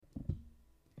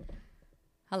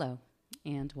Hello,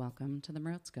 and welcome to the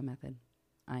Morozko Method.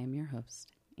 I am your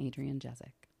host, Adrienne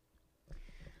Jezik.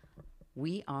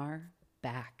 We are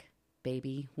back,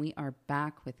 baby. We are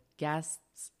back with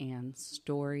guests and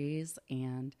stories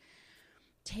and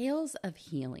tales of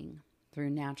healing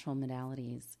through natural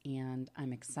modalities. And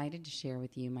I'm excited to share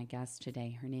with you my guest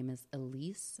today. Her name is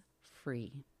Elise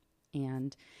Free.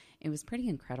 And it was pretty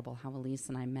incredible how Elise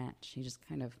and I met. She just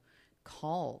kind of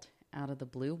called out of the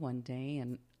blue one day,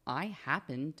 and I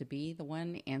happened to be the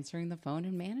one answering the phone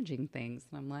and managing things.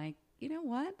 And I'm like, you know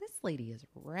what? This lady is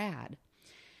rad.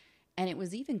 And it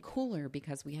was even cooler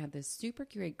because we had this super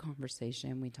great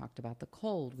conversation. We talked about the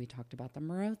cold. We talked about the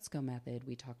Morozko Method.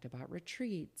 We talked about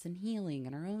retreats and healing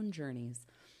and our own journeys.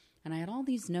 And I had all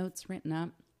these notes written up,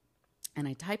 and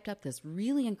I typed up this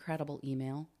really incredible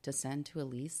email to send to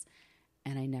Elise,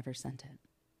 and I never sent it.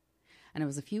 And it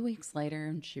was a few weeks later,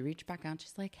 and she reached back out.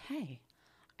 She's like, hey,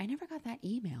 I never got that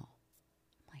email.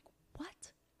 I'm like,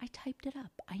 what? I typed it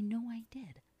up. I know I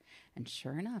did. And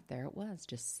sure enough, there it was,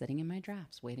 just sitting in my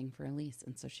drafts waiting for Elise.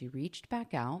 And so she reached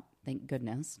back out, thank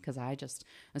goodness, because I just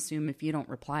assume if you don't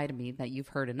reply to me that you've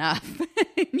heard enough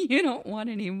and you don't want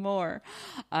any more.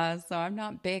 So I'm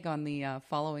not big on the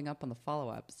following up on the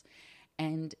follow-ups.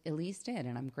 And Elise did,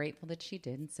 and I'm grateful that she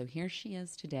did. And so here she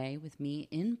is today with me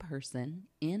in person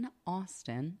in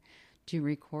Austin to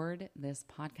record this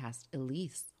podcast.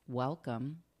 Elise,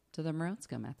 welcome to the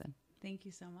Morozko Method. Thank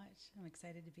you so much. I'm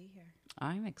excited to be here.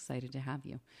 I'm excited to have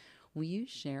you. Will you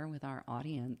share with our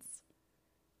audience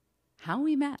how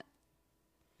we met?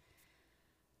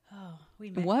 Oh, we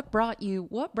met. What brought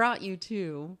you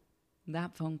to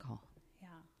that phone call? Yeah.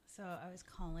 So I was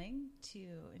calling to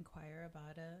inquire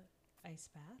about a ice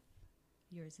bath,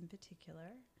 yours in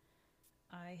particular.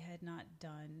 I had not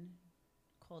done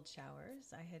cold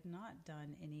showers. I had not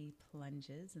done any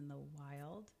plunges in the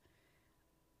wild.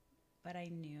 But I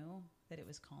knew that it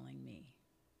was calling me.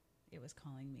 It was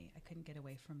calling me. I couldn't get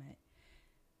away from it.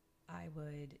 I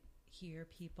would hear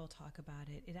people talk about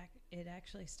it. It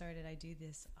actually started, I do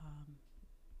this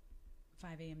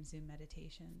 5 a.m. Zoom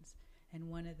meditations. And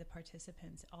one of the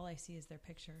participants, all I see is their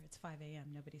picture. It's 5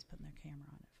 a.m. Nobody's putting their camera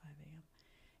on at 5 a.m.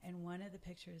 And one of the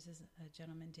pictures is a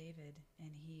gentleman, David,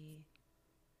 and he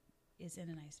is in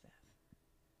an ice bath.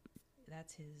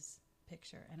 That's his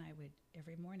picture, and I would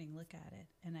every morning look at it,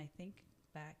 and I think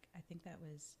back, I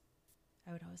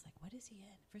would always like, what is he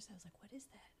in? First I was like, what is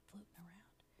that floating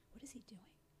around? What is he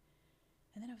doing?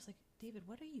 And then I was like, David,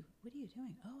 what are you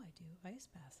doing? Oh, I do ice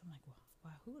baths. I'm like,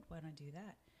 wow, who would want to do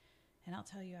that? And I'll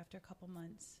tell you, after a couple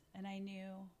months, and I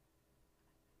knew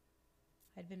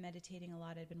I'd been meditating a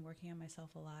lot, I'd been working on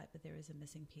myself a lot, but there was a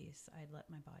missing piece. I'd let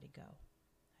my body go.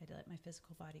 I'd let my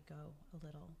physical body go a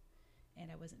little,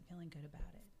 and I wasn't feeling good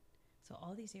about it. So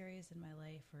all these areas in my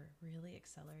life were really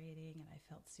accelerating, and I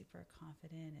felt super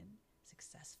confident and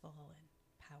successful and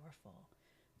powerful.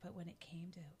 But when it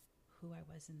came to who I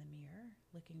was in the mirror,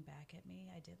 looking back at me,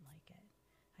 I didn't like it.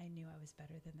 I knew I was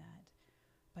better than that.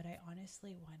 But I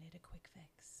honestly wanted a quick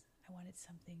fix. I wanted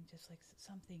something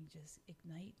just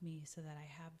ignite me so that I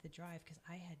have the drive, because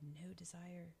I had no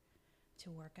desire to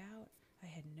work out. I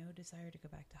had no desire to go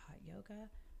back to hot yoga.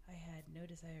 I had no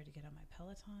desire to get on my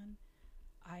Peloton.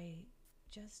 I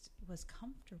just was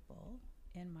comfortable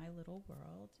in my little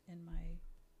world, in my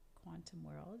quantum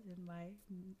world, in my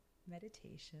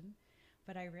meditation,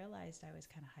 but I realized I was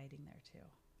kind of hiding there too.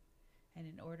 And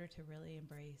in order to really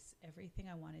embrace everything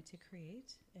I wanted to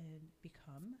create and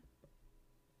become,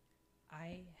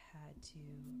 I had to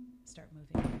start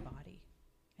moving my body.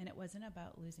 And it wasn't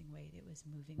about losing weight, it was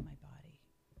moving my body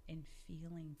and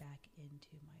feeling back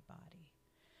into my body.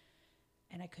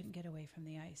 And I couldn't get away from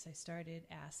the ice. I started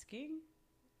asking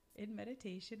in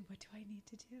meditation, what do I need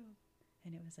to do?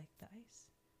 And it was like, the ice.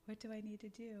 What do I need to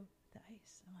do? The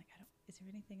ice. I'm like, is there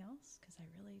anything else? Because I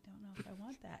really don't know if I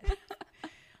want that.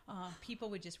 People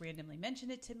would just randomly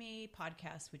mention it to me.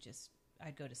 Podcasts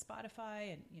I'd go to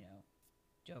Spotify and,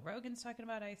 Joe Rogan's talking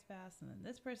about ice baths, and then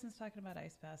this person's talking about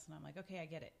ice baths. And I'm like, okay, I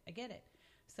get it.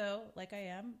 So like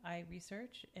I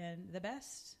research, and the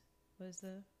best was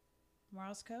the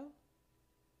Morozko.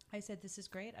 I said, this is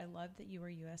great. I love that you are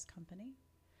a U.S. company.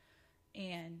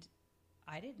 And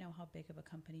I didn't know how big of a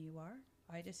company you are.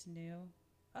 I just knew,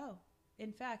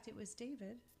 in fact, it was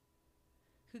David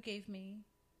who gave me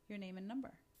your name and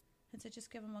number and said,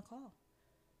 just give him a call.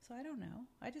 So I don't know.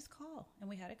 I just call. And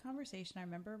we had a conversation. I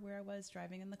remember where I was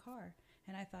driving in the car.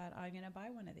 And I thought, I'm going to buy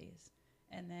one of these.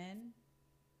 And then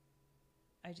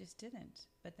I just didn't.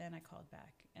 But then I called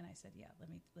back and I said,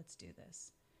 let's do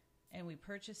this. And we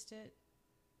purchased it.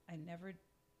 I never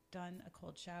done a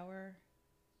cold shower.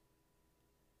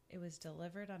 It was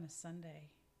delivered on a Sunday,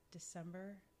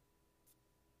 December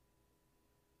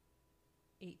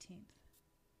 18th,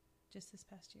 just this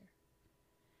past year.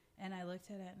 And I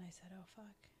looked at it and I said, oh,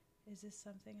 fuck. Is this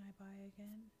something I buy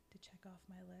again to check off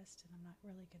my list and I'm not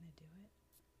really going to do it?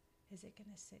 Is it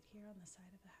going to sit here on the side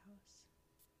of the house?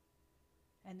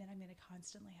 And then I'm going to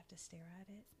constantly have to stare at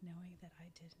it knowing that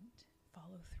I didn't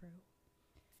follow through.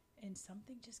 And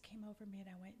something just came over me and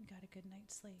I went and got a good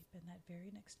night's sleep. And that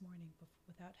very next morning,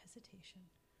 without hesitation,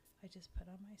 I just put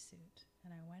on my suit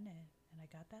and I went in and I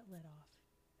got that lid off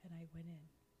and I went in.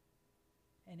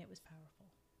 And it was powerful.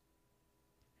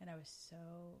 And I was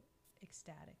so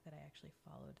ecstatic that I actually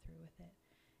followed through with it.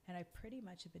 And I pretty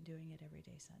much have been doing it every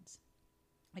day since.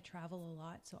 I travel a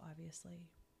lot, so obviously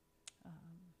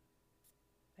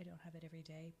I don't have it every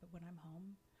day, but when I'm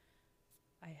home,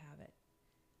 I have it.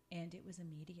 And it was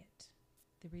immediate.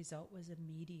 The result was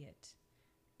immediate.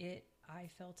 I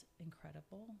felt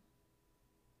incredible.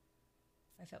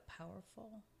 I felt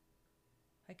powerful.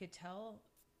 I could tell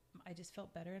I just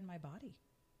felt better in my body.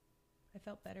 I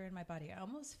felt better in my body. I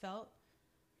almost felt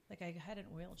like I had an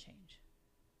oil change.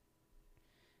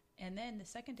 And then the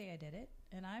second day I did it,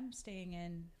 and I'm staying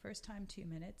in, first time 2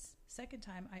 minutes. Second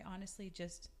time, I honestly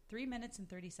just 3 minutes and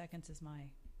 30 seconds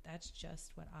that's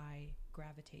just what I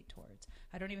gravitate towards.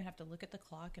 I don't even have to look at the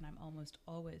clock, and I'm almost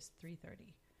always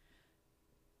 3:30.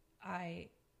 I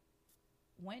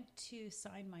went to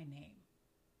sign my name.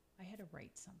 I had to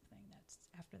write something that's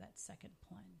after that second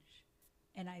plunge.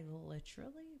 And I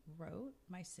literally wrote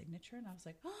my signature, and I was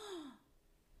like, oh,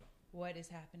 what is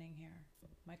happening here?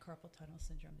 My carpal tunnel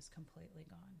syndrome is completely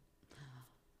gone.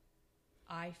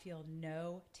 I feel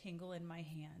no tingle in my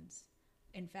hands.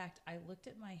 In fact, I looked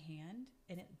at my hand,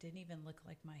 and it didn't even look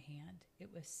like my hand. It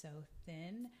was so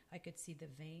thin. I could see the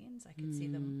veins. I could see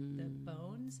the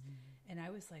bones. And I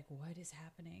was like, what is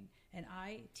happening? And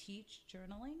I teach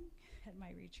journaling at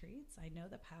my retreats. I know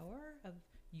the power of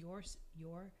your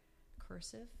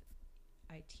cursive.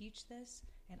 I teach this,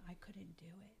 and I couldn't do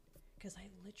it because I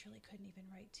literally couldn't even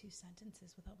write 2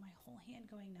 sentences without my whole hand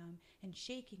going numb and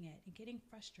shaking it and getting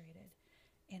frustrated.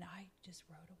 And I just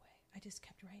wrote away. I just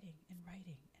kept writing and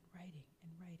writing and writing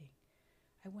and writing.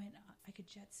 I could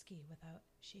jet ski without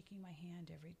shaking my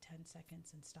hand every 10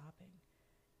 seconds and stopping.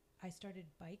 I started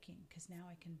biking because now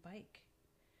I can bike.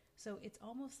 So it's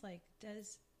almost like,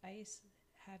 does ice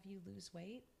have you lose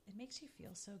weight? It makes you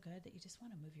feel so good that you just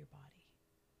want to move your body.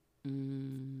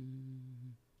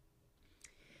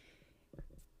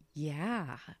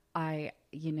 Yeah,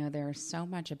 there's so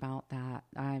much about that.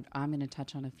 I'm going to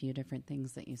touch on a few different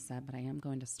things that you said, but I am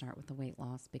going to start with the weight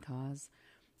loss because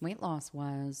weight loss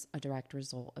was a direct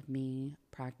result of me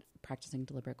practicing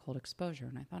deliberate cold exposure.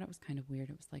 And I thought it was kind of weird.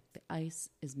 It was like the ice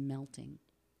is melting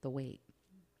the weight.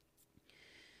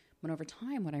 But over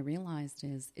time, what I realized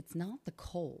is it's not the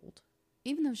cold.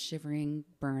 Even though shivering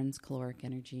burns caloric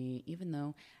energy, even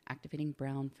though activating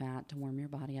brown fat to warm your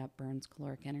body up burns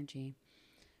caloric energy,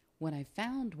 what I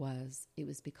found was it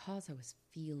was because I was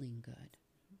feeling good.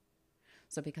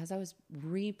 So because I was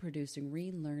reproducing,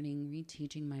 relearning,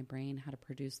 reteaching my brain how to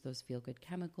produce those feel-good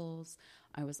chemicals,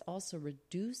 I was also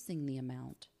reducing the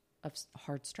amount of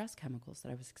hard stress chemicals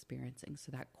that I was experiencing.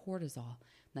 So that cortisol,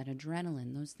 that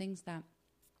adrenaline, those things that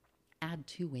add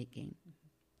to weight gain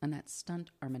and that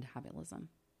stunt our metabolism.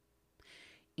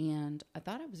 And I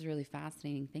thought it was really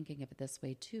fascinating thinking of it this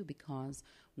way too, because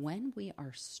when we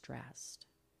are stressed,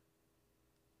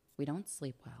 we don't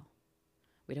sleep well,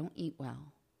 we don't eat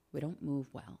well, we don't move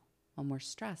well. When we're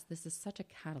stressed, this is such a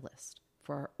catalyst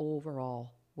for our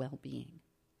overall well-being.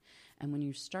 And when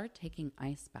you start taking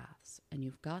ice baths and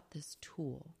you've got this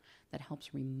tool that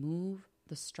helps remove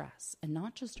the stress, and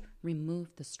not just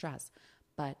remove the stress,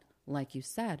 but like you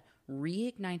said,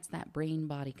 reignites that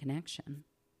brain-body connection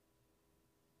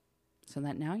so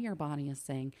that now your body is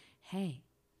saying, hey,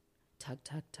 tug,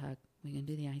 tug, tug, we gonna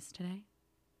do the ice today?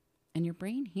 And your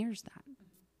brain hears that.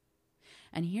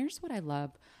 And here's what I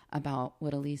love about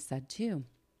what Elise said too.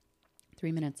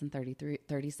 3 minutes and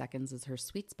 30 seconds is her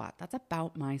sweet spot. That's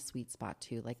about my sweet spot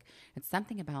too. Like it's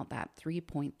something about that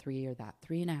 3.3 or that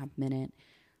 3.5 minute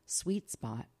sweet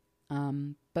spot.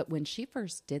 But when she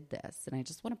first did this, and I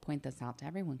just want to point this out to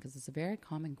everyone because it's a very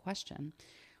common question.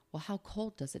 Well, how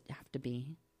cold does it have to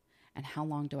be? And how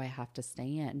long do I have to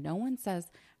stay in? No one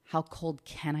says, how cold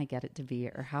can I get it to be?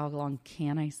 Or how long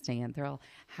can I stay in? They're all,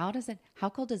 how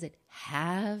cold does it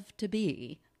have to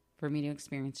be for me to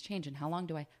experience change? And how long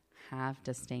do I have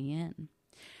to stay in?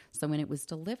 So when it was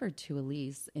delivered to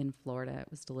Elise in Florida,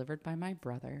 it was delivered by my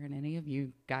brother. And any of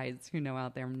you guys who know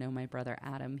out there know my brother,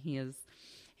 Adam.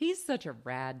 He's such a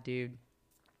rad dude.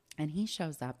 And he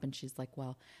shows up and she's like,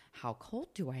 well, how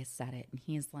cold do I set it? And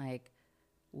he's like,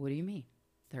 what do you mean?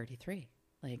 33.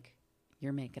 Like,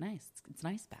 you're making ice. It's an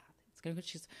ice bath. It's going to go.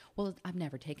 She's, well, I've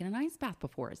never taken an ice bath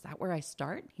before. Is that where I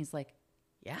start? He's like,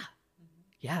 yeah.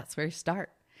 Yeah, that's where you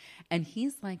start. And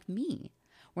he's like me.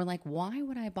 We're like, why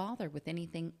would I bother with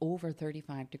anything over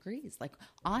 35 degrees? Like,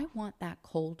 I want that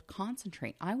cold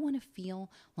concentrate. I want to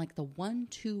feel like the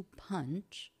 1-2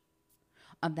 punch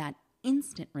of that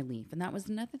instant relief. And that was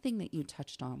another thing that you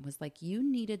touched on, was like you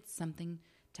needed something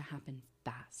to happen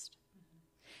fast.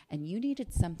 And you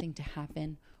needed something to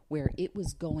happen where it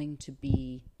was going to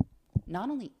be not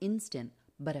only instant,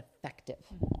 but effective.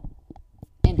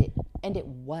 And it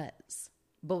was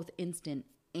both instant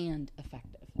and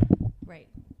effective. Right.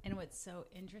 And what's so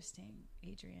interesting,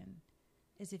 Adrian,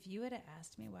 is if you had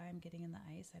asked me why I'm getting in the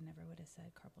ice, I never would have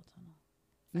said carpal tunnel.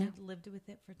 No. I've lived with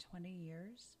it for 20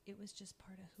 years. It was just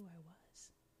part of who I was.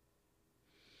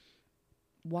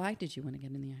 Why did you want to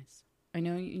get in the ice? I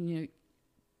know you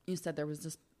said there was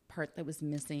this part that was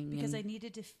missing. Because I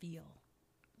needed to feel.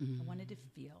 I wanted to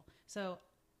feel. So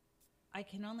I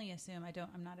can only assume,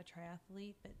 I'm not a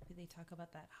triathlete, but they talk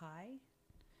about that high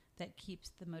that keeps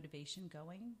the motivation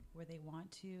going, where they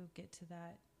want to get to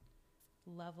that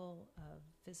level of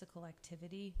physical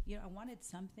activity. I wanted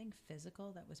something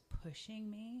physical that was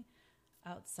pushing me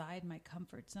outside my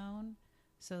comfort zone,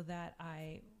 so that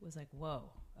I was like,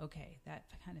 whoa, okay, that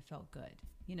kind of felt good.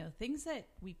 Things that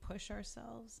we push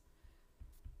ourselves,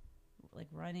 like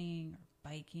running or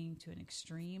biking to an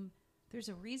extreme, there's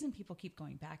a reason people keep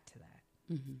going back to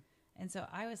that. Mm-hmm. And so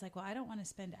I was like, well, I don't want to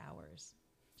spend hours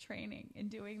training and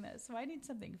doing this. So I need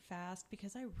something fast,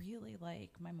 because I really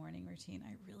like my morning routine.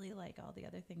 I really like all the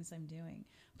other things I'm doing.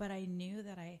 But I knew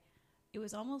that it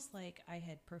was almost like I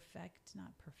had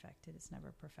not perfected, it's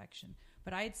never perfection,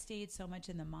 but I had stayed so much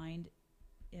in the mind,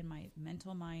 in my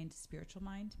mental mind, spiritual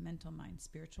mind,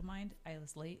 I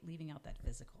was leaving out that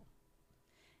physical.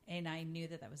 And I knew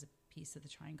that was a piece of the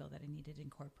triangle that I needed to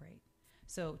incorporate.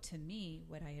 So to me,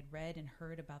 what I had read and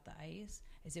heard about the ice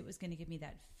is it was going to give me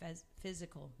that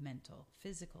physical, mental,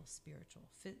 physical, spiritual,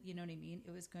 you know what I mean?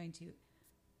 It was going to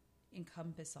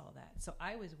encompass all that. So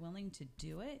I was willing to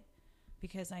do it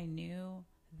because I knew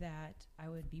that I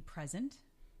would be present,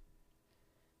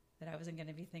 that I wasn't going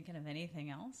to be thinking of anything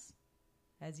else.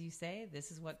 As you say, this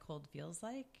is what cold feels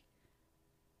like.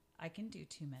 I can do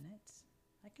 2 minutes.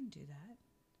 I can do that.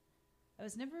 I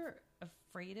was never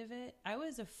afraid of it. I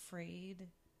was afraid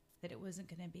that it wasn't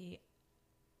going to be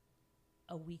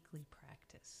a weekly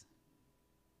practice.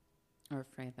 Or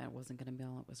afraid that wasn't going to be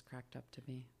all it was cracked up to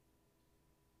be.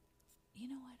 You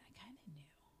know what? I kind of knew.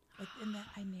 Like in that,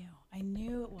 I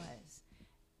knew it was.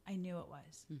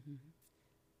 Mm-hmm.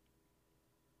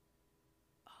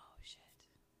 Oh, shit.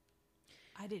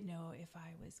 I didn't know if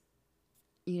I was.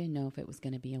 You didn't know if it was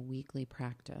going to be a weekly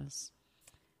practice.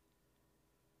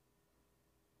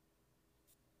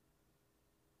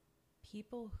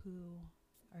 People who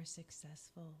are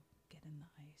successful get in the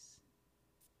ice.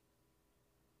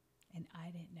 And I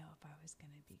didn't know if I was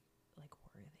going to be like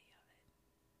worthy of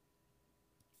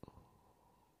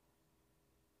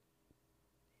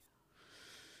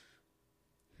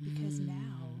it. Because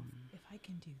now, if I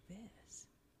can do this,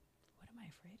 what am I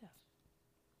afraid of?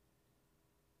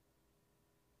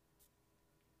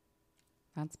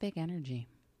 That's big energy.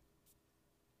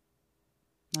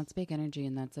 That's big energy,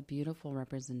 and that's a beautiful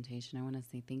representation. I want to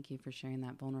say thank you for sharing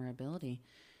that vulnerability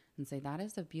and say that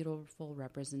is a beautiful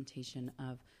representation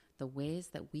of the ways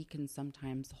that we can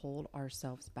sometimes hold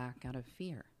ourselves back out of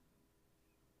fear.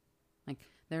 Like,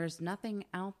 there's nothing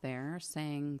out there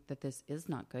saying that this is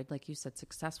not good. Like you said,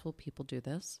 successful people do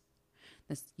this.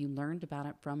 You learned about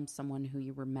it from someone who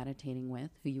you were meditating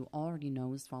with, who you already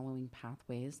know is following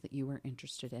pathways that you were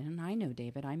interested in. And I know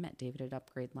David. I met David at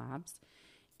Upgrade Labs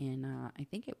in, I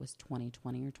think it was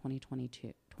 2020 or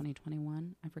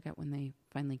 2021. I forget when they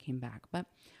finally came back. But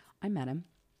I met him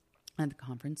at the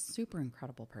conference. Super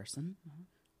incredible person. Uh-huh.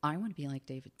 I want to be like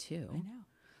David too. I know.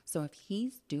 So if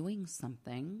he's doing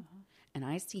something and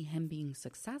I see him being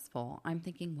successful, I'm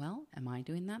thinking, well, am I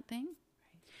doing that thing?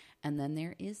 Right. And then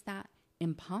there is that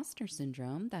imposter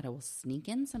syndrome that it will sneak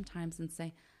in sometimes and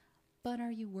say, but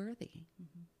are you worthy?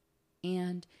 Mm-hmm.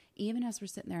 And even as we're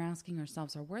sitting there asking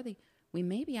ourselves, are worthy, we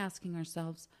may be asking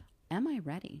ourselves, am I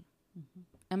ready? Mm-hmm.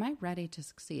 Am I ready to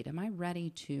succeed? Am I ready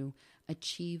to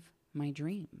achieve my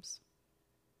dreams?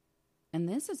 And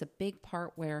this is a big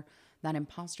part where that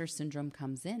imposter syndrome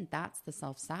comes in. That's the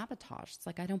self-sabotage. It's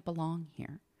like, I don't belong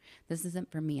here. This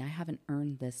isn't for me. I haven't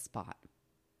earned this spot.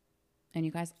 And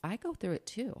you guys, I go through it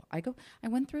too. I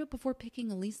went through it before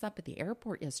picking Elise up at the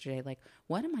airport yesterday. Like,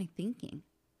 what am I thinking?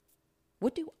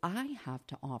 What do I have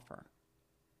to offer?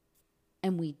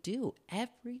 And we do.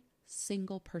 Every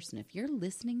single person. If you're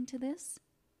listening to this,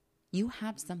 you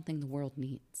have something the world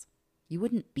needs. You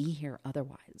wouldn't be here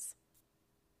otherwise.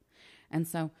 And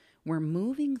so we're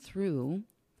moving through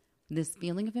this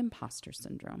feeling of imposter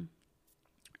syndrome.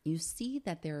 You see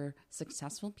that there are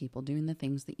successful people doing the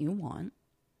things that you want.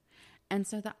 And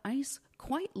so the ice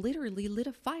quite literally lit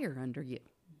a fire under you.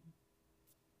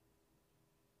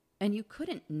 And you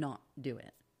couldn't not do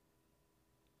it.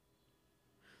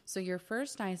 So your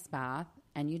first ice bath,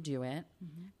 and you do it.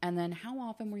 Mm-hmm. And then how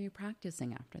often were you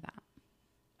practicing after that?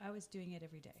 I was doing it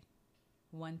every day.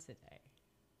 Once a day.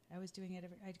 I was doing it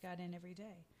I got in every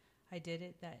day. I did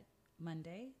it that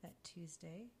Monday, that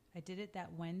Tuesday. I did it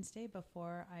that Wednesday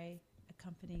before I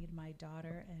accompanied my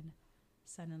daughter and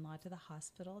son-in-law to the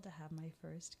hospital to have my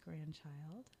first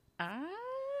grandchild.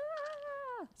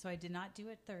 So I did not do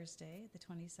it Thursday, the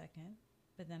 22nd,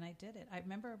 but then I did it. I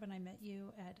remember when I met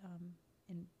you at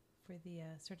for the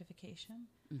certification,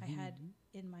 I had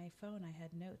in my phone, I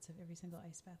had notes of every single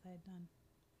ice bath I had done.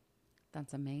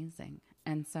 That's amazing.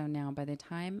 And so now by the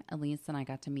time Elise and I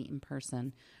got to meet in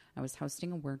person, I was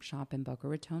hosting a workshop in Boca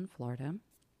Raton, Florida.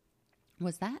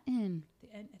 Was that in?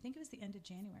 I think it was the end of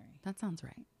January. That sounds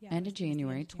right. Yeah, end of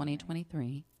January,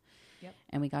 2023. Yep.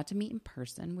 And we got to meet in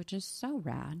person, which is so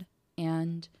rad.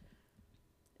 And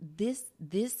this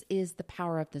is the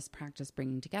power of this practice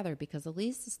bringing together, because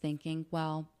Elise is thinking,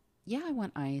 well, yeah, I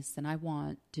want ice and I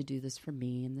want to do this for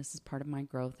me. And this is part of my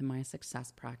growth and my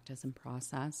success practice and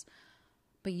process.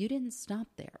 But you didn't stop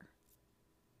there.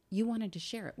 You wanted to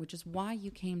share it, which is why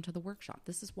you came to the workshop.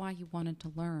 This is why you wanted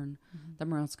to learn the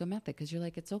Morozko method, because you're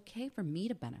like, it's okay for me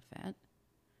to benefit,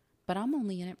 but I'm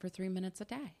only in it for 3 minutes a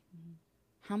day.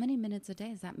 How many minutes a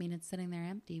day does that mean? It's sitting there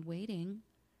empty, waiting,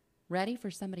 ready for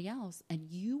somebody else. And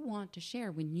you want to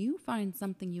share. When you find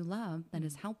something you love that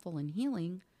is helpful and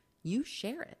healing, you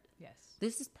share it. Yes.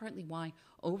 This is partly why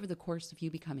over the course of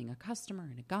you becoming a customer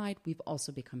and a guide, we've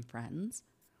also become friends,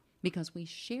 because we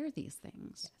share these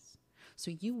things. Yes. So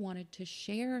you wanted to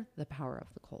share the power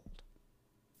of the cold.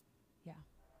 Yeah.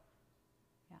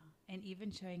 Yeah. And even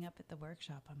showing up at the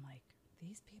workshop, I'm like,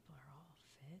 these people are all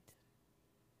fit.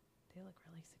 They look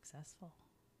really successful.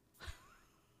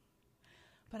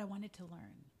 But I wanted to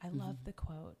learn. I love the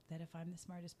quote that if I'm the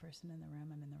smartest person in the room,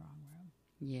 I'm in the wrong room.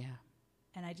 Yeah.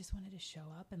 And I just wanted to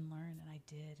show up and learn, and I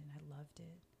did, and I loved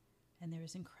it. And there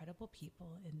was incredible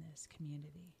people in this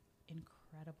community.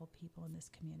 Incredible people in this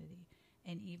community.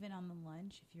 And even on the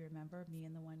lunch, if you remember, me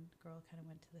and the one girl kind of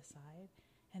went to the side,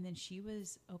 and then she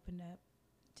was opened up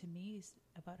to me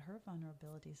about her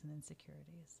vulnerabilities and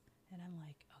insecurities. And I'm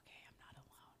like, okay, I'm not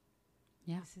alone.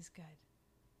 Yeah. This is good.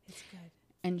 It's good.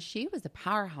 And she was a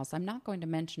powerhouse. I'm not going to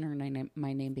mention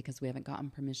my name because we haven't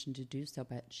gotten permission to do so,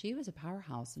 but she was a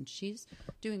powerhouse, and she's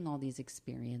doing all these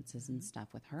experiences and stuff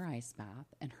with her ice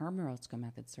bath and her Morozko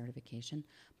method certification.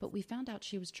 But we found out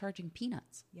she was charging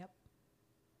peanuts. Yep.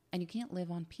 And you can't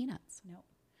live on peanuts. No.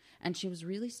 And she was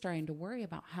really starting to worry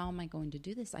about, how am I going to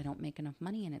do this? I don't make enough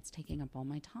money and it's taking up all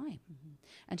my time.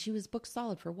 And she was booked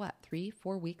solid for what,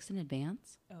 3-4 weeks in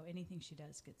advance? Oh, anything she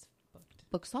does gets booked.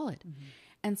 Booked solid.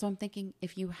 And so I'm thinking,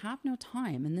 if you have no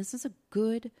time, and this is a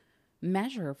good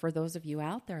measure for those of you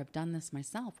out there, I've done this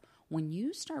myself, when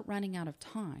you start running out of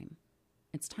time,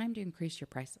 it's time to increase your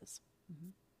prices.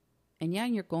 And yeah,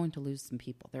 you're going to lose some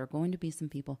people. There are going to be some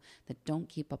people that don't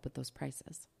keep up with those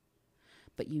prices.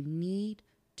 But you need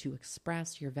to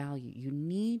express your value. You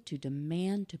need to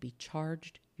demand to be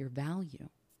charged your value.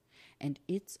 And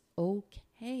it's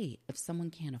okay if someone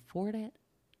can't afford it,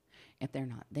 if they're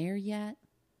not there yet.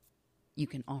 You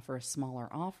can offer a smaller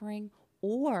offering,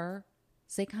 or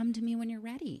say, come to me when you're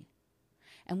ready.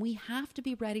 And we have to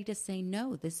be ready to say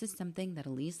no. This is something that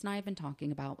Elise and I have been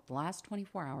talking about the last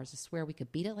 24 hours. I swear we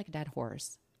could beat it like a dead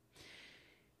horse.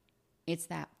 It's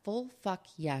that full fuck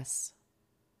yes,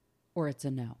 or it's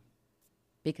a no.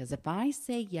 Because if I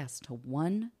say yes to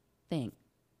one thing,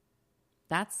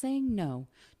 that's saying no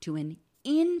to an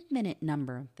infinite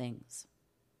number of things.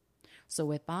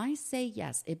 So if I say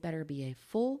yes, it better be a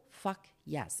full fuck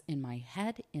yes in my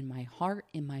head, in my heart,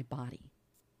 in my body.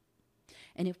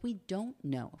 And if we don't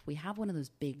know, if we have one of those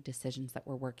big decisions that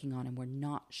we're working on and we're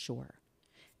not sure,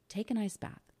 take an ice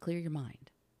bath, clear your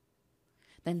mind.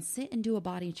 Then sit and do a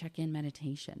body check-in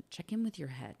meditation. Check in with your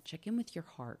head, check in with your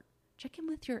heart, check in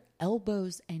with your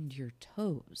elbows and your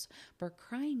toes. For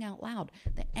crying out loud,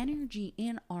 the energy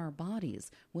in our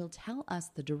bodies will tell us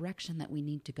the direction that we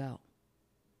need to go.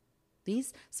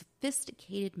 These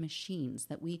sophisticated machines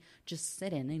that we just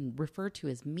sit in and refer to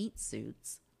as meat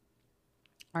suits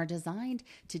are designed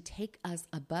to take us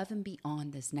above and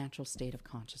beyond this natural state of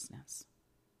consciousness.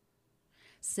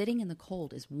 Sitting in the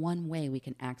cold is one way we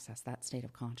can access that state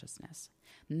of consciousness.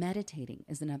 Meditating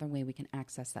is another way we can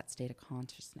access that state of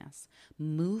consciousness.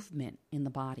 Movement in the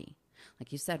body.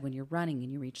 Like you said, when you're running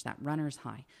and you reach that runner's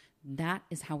high, that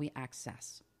is how we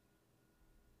access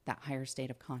that higher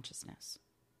state of consciousness.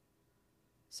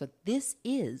 So this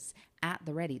is at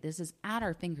the ready. This is at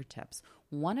our fingertips.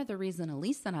 One of the reasons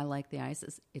Elise and I like the ice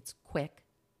is it's quick,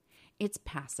 it's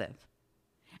passive,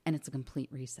 and it's a complete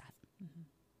reset. Mm-hmm.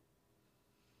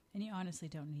 And you honestly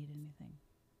don't need anything.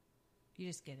 You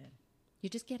just get in. You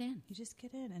just get in. You just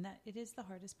get in. And that it is the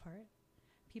hardest part.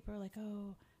 People are like,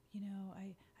 oh,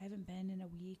 I haven't been in a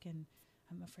week and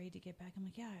I'm afraid to get back. I'm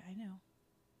like, yeah, I know.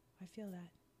 I feel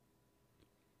that.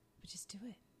 But just do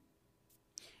it.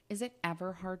 Is it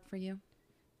ever hard for you?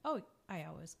 Oh, I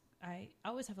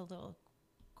always have a little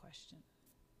question.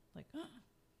 Like,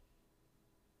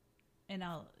 and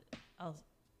I'll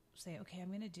say, okay, I'm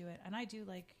going to do it. And I do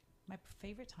like, my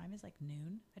favorite time is like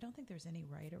noon. I don't think there's any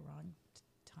right or wrong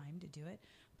time to do it,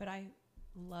 but I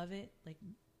love it like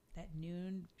that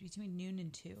noon, between noon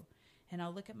and 2. And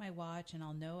I'll look at my watch and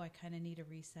I'll know I kind of need a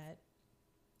reset.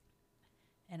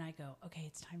 And I go, okay,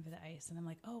 it's time for the ice. And I'm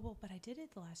like, oh, well, but I did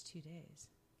it the last 2 days.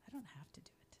 I don't have to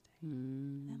do it today.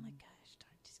 And I'm like, gosh,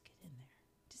 darn, just get in there.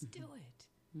 Just do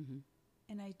it. Mm-hmm.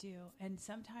 And I do. And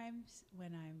sometimes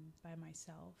when I'm by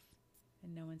myself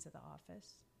and no one's at the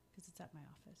office, because it's at my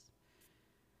office,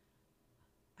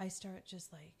 I start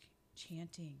just like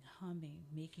chanting, humming,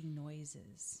 making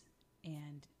noises,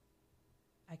 and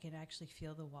I can actually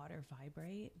feel the water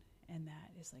vibrate, and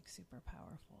that is like super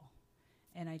powerful.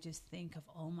 And I just think of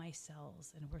all my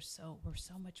cells, and we're so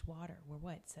much water. We're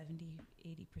what,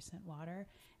 70-80% water,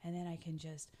 and then I can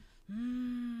just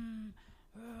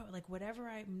like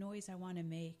whatever noise I want to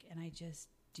make, and I just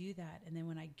do that. And then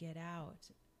when I get out,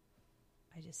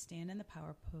 I just stand in the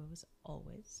power pose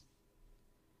always.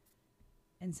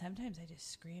 And sometimes I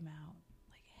just scream out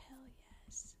like, hell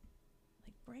yes.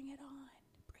 Like, bring it on.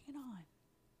 Bring it on.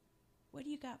 What do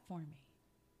you got for me?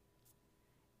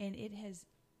 And it has,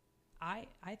 I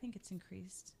think it's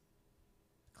increased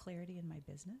clarity in my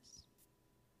business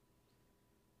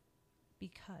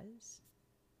because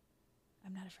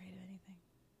I'm not afraid of anything.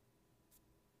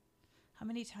 How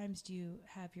many times do you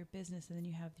have your business and then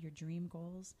you have your dream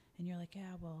goals and you're like,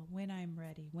 yeah, well, when I'm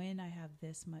ready, when I have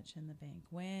this much in the bank,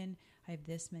 when I have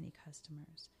this many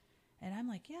customers. And I'm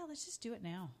like, yeah, let's just do it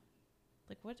now.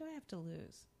 Like, what do I have to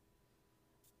lose?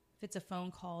 If it's a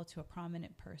phone call to a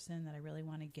prominent person that I really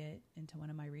want to get into one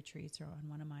of my retreats or on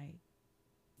one of my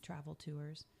travel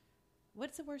tours,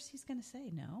 what's the worst he's going to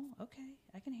say? No? Okay,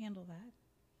 I can handle that.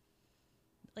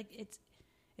 Like, it's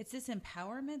this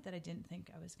empowerment that I didn't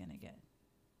think I was going to get.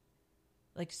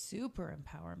 Like super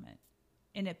empowerment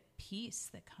and a peace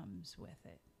that comes with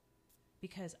it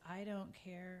because I don't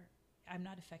care. I'm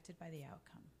not affected by the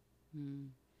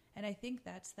outcome. And I think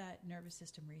that's that nervous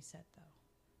system reset though,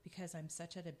 because I'm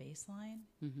such at a baseline.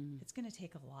 It's going to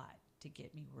take a lot to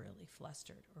get me really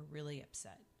flustered or really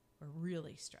upset or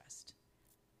really stressed.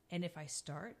 And if I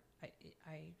start,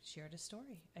 I shared a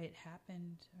story. It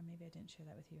happened, or maybe I didn't share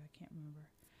that with you. I can't remember.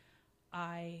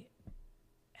 I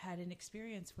had an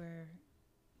experience where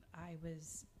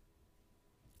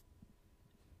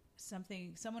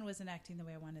someone wasn't acting the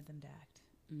way I wanted them to act.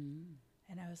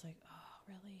 And I was like, oh,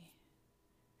 really?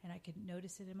 And I could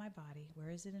notice it in my body. Where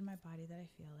is it in my body that I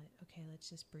feel it? Okay, let's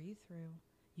just breathe through.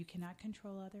 You cannot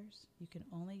control others. You can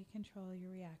only control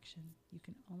your reaction. You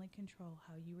can only control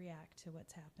how you react to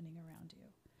what's happening around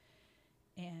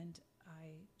you. And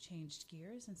I changed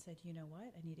gears and said, you know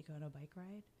what? I need to go on a bike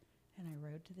ride. And I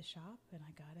rode to the shop and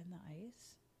I got in the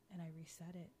ice and I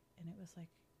reset it. And it was like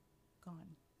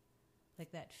gone.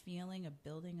 Like that feeling of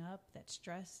building up, that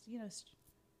stress,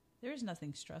 there is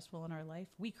nothing stressful in our life.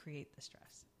 We create the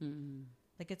stress.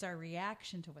 Like it's our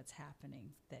reaction to what's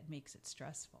happening that makes it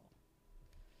stressful.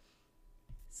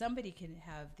 Somebody can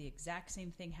have the exact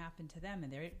same thing happen to them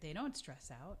and they don't stress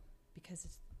out because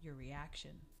it's your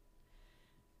reaction.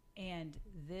 And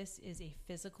this is a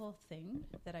physical thing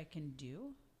that I can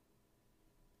do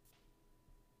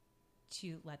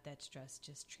to let that stress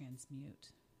just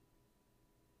transmute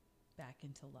back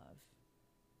into love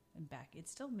and back.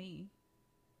 It's still me.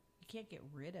 You can't get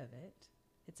rid of it.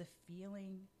 It's a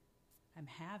feeling I'm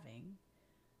having,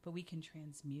 but we can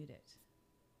transmute it.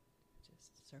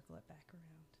 Just circle it back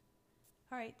around.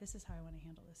 All right, this is how I want to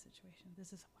handle this situation.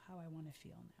 This is how I want to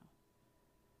feel now.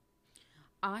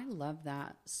 I love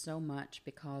that so much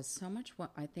because so much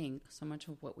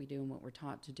of what we do and what we're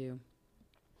taught to do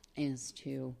is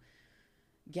to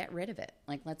get rid of it.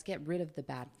 Like, let's get rid of the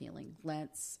bad feeling.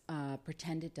 Let's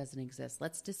pretend it doesn't exist.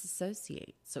 Let's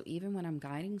disassociate. So even when I'm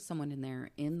guiding someone in there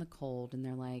in the cold and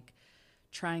they're like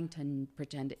trying to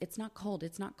pretend it's not cold,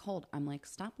 I'm like,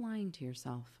 stop lying to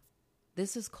yourself.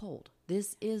 This is cold.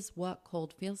 This is what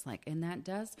cold feels like. And that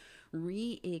does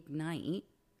reignite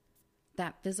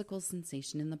that physical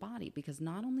sensation in the body, because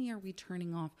not only are we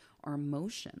turning off our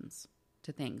emotions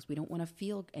to things, we don't want to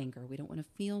feel anger, we don't want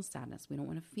to feel sadness, we don't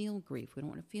want to feel grief, we don't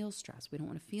want to feel stress, we don't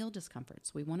want to feel discomfort.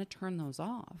 So we want to turn those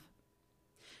off.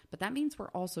 But that means we're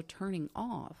also turning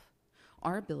off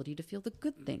our ability to feel the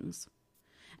good things.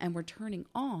 And we're turning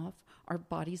off our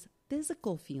body's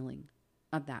physical feeling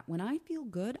of that. When I feel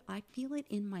good, I feel it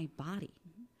in my body.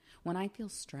 Mm-hmm. When I feel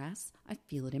stress, I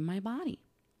feel it in my body.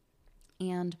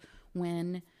 And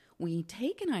when we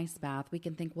take an ice bath, we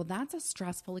can think, well, that's a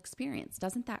stressful experience.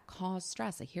 Doesn't that cause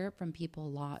stress? I hear it from people a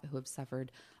lot who have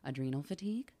suffered adrenal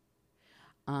fatigue.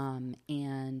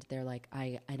 And they're like,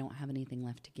 I don't have anything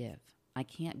left to give. I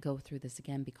can't go through this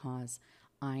again because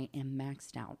I am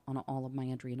maxed out on all of my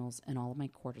adrenals and all of my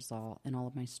cortisol and all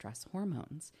of my stress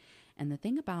hormones. And the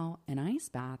thing about an ice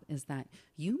bath is that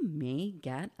you may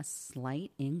get a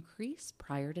slight increase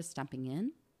prior to stepping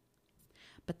in,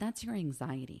 but that's your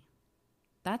anxiety.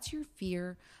 That's your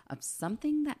fear of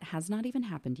something that has not even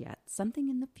happened yet, something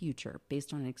in the future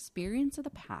based on an experience of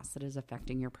the past that is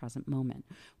affecting your present moment.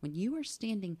 When you are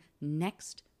standing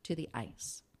next to the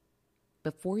ice,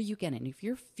 before you get in, if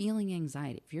you're feeling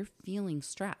anxiety, if you're feeling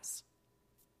stress,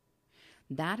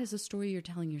 that is a story you're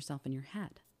telling yourself in your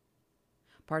head.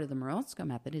 Part of the Morozko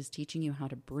method is teaching you how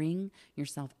to bring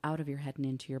yourself out of your head and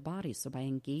into your body. So by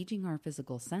engaging our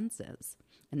physical senses,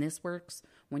 and this works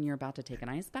when you're about to take an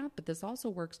ice bath, but this also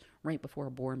works right before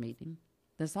a board meeting.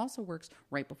 This also works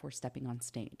right before stepping on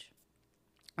stage.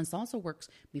 This also works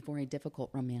before a difficult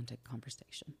romantic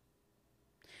conversation.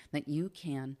 That you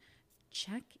can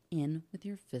check in with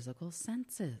your physical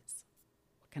senses.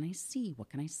 What can I see? What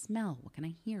can I smell? What can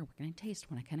I hear? What can I taste?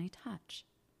 What can I touch?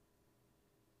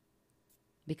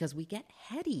 Because we get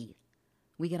heady.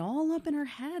 We get all up in our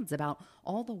heads about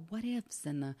all the what ifs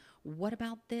and the what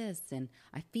about this and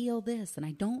I feel this and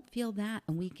I don't feel that.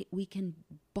 And we can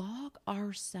bog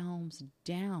ourselves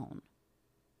down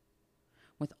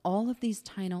with all of these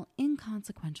tiny,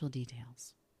 inconsequential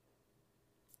details.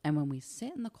 And when we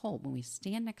sit in the cold, when we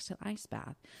stand next to the ice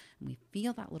bath and we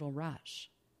feel that little rush,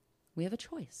 we have a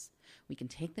choice. We can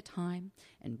take the time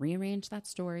and rearrange that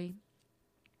story,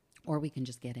 or we can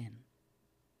just get in.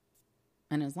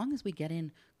 And as long as we get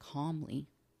in calmly,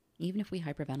 even if we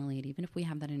hyperventilate, even if we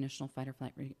have that initial fight or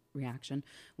flight reaction,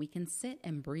 we can sit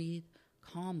and breathe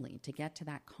calmly to get to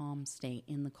that calm state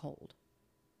in the cold.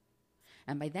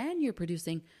 And by then you're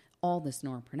producing all this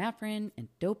norepinephrine and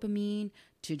dopamine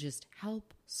to just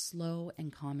help slow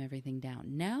and calm everything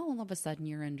down. Now all of a sudden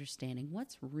you're understanding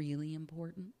what's really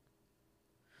important.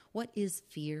 What is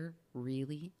fear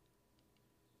really?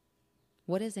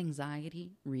 What is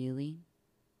anxiety really?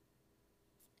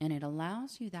 And it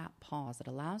allows you that pause. It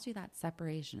allows you that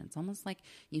separation. It's almost like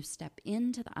you step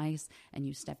into the ice and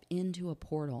you step into a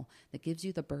portal that gives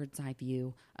you the bird's eye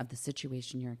view of the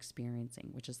situation you're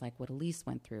experiencing, which is like what Elise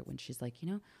went through when she's like, I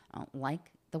don't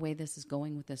like the way this is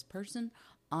going with this person.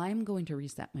 I'm going to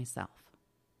reset myself.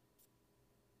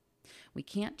 We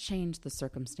can't change the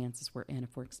circumstances we're in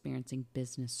if we're experiencing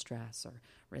business stress or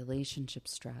relationship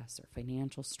stress or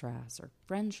financial stress or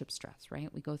friendship stress,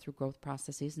 right? We go through growth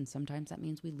processes and sometimes that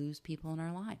means we lose people in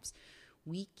our lives.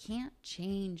 We can't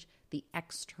change the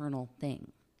external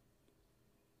thing.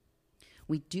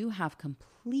 We do have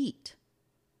complete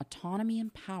autonomy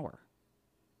and power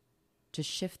to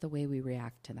shift the way we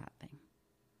react to that thing.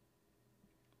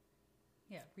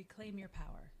 Yeah, reclaim your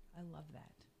power. I love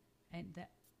that. And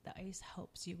that the ice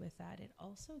helps you with that. It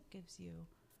also gives you,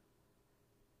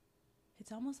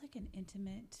 it's almost like an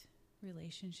intimate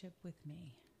relationship with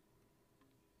me.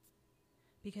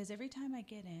 Because every time I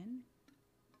get in,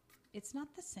 it's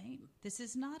not the same. This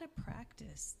is not a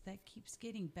practice that keeps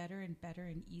getting better and better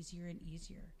and easier.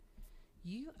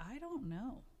 I don't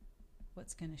know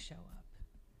what's going to show up.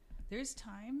 There's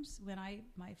times when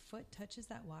my foot touches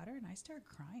that water and I start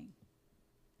crying.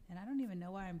 And I don't even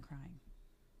know why I'm crying.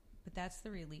 But that's the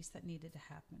release that needed to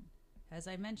happen. As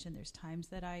I mentioned, there's times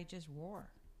that I just roar.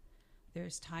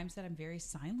 There's times that I'm very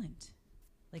silent,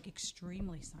 like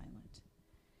extremely silent.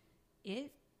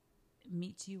 It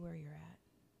meets you where you're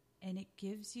at. And it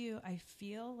gives you, I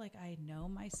feel like I know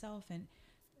myself, and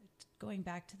going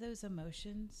back to those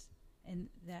emotions, and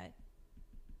that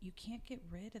you can't get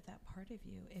rid of that part of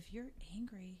you. If you're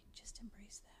angry, just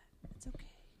embrace that. It's okay.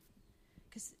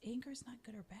 Because anger is not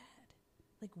good or bad.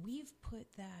 Like, we've put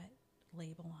that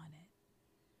label on it.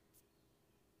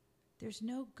 There's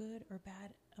no good or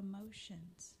bad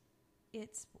emotions.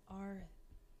 It's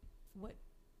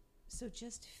so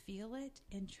just feel it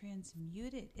and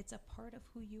transmute it. It's a part of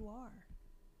who you are.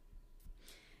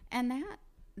 And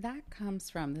that comes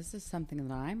from, this is something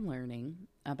that I'm learning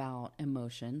about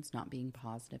emotions, not being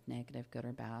positive, negative, good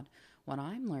or bad. What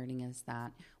I'm learning is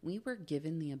that we were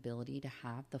given the ability to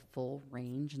have the full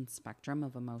range and spectrum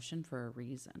of emotion for a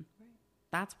reason. Right.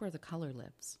 That's where the color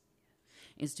lives,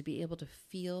 is to be able to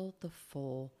feel the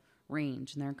full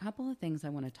range. And there are a couple of things I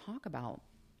want to talk about.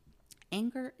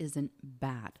 Anger isn't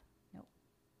bad. Nope.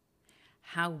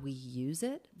 How we use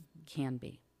it can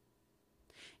be.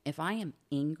 If I am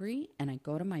angry and I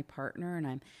go to my partner and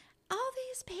I'm, all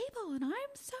these people and I'm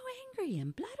so angry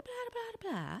and blah, blah,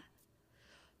 blah, blah, blah.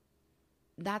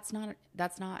 That's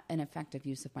not an effective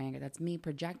use of my anger. That's me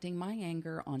projecting my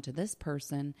anger onto this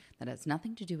person that has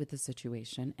nothing to do with the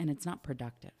situation, and it's not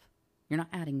productive. You're not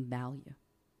adding value.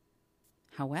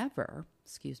 However,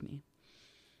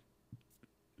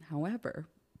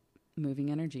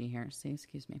 moving energy here.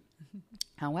 Excuse me.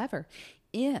 However,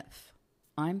 if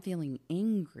I'm feeling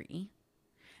angry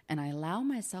and I allow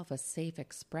myself a safe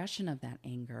expression of that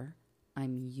anger,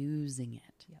 I'm using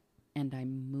it. Yep. And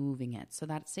I'm moving it. So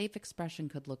that safe expression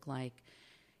could look like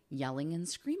yelling and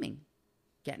screaming,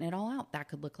 getting it all out. That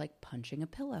could look like punching a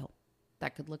pillow.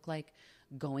 That could look like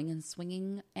going and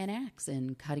swinging an axe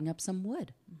and cutting up some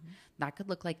wood. Mm-hmm. That could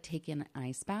look like taking an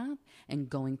ice bath and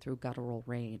going through guttural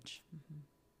rage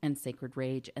and sacred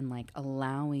rage, and like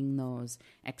allowing those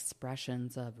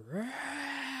expressions of,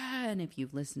 and if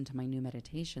you've listened to my new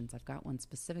meditations, I've got one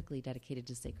specifically dedicated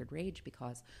to sacred rage,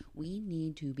 because we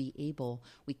need to be able,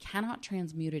 we cannot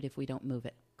transmute it if we don't move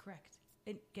it. Correct.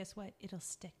 And guess what? It'll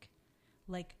stick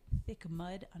like thick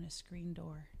mud on a screen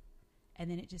door. And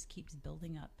then it just keeps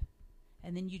building up.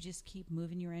 And then you just keep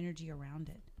moving your energy around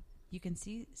it. You can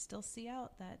still see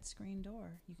out that screen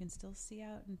door. You can still see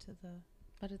out into the...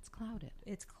 But it's clouded.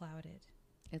 It's clouded.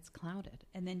 It's clouded.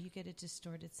 And then you get a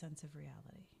distorted sense of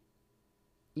reality.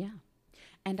 Yeah.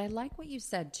 And I like what you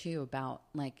said too about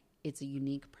like, it's a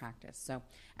unique practice. So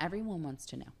everyone wants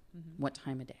to know what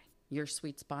time of day. Your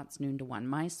sweet spot's noon to 1.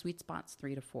 My sweet spot's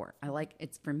 3 to 4. I like,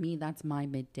 it's for me, that's my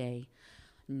midday.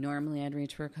 Normally I'd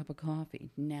reach for a cup of coffee.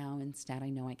 Now instead I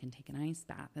know I can take an ice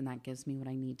bath, and that gives me what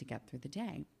I need to get through the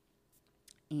day.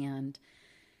 And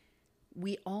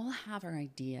we all have our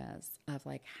ideas of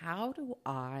like, how do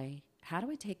I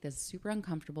take this super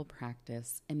uncomfortable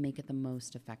practice and make it the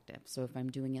most effective? So if I'm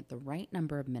doing it the right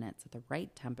number of minutes, at the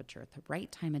right temperature, at the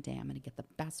right time of day, I'm going to get the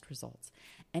best results.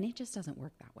 And it just doesn't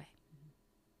work that way.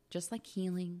 Just like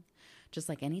healing, just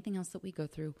like anything else that we go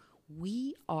through,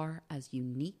 we are as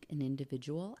unique an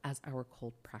individual as our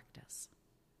cold practice.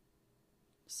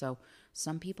 So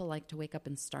some people like to wake up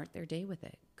and start their day with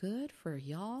it. Good for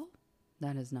y'all.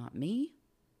 That is not me.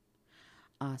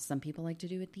 Some people like to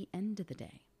do it at the end of the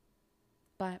day.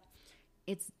 But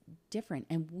it's different.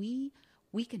 And we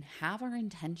can have our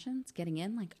intentions getting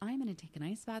in, like, I'm going to take an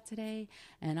ice bath today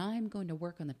and I'm going to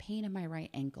work on the pain in my right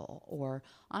ankle, or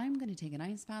I'm going to take an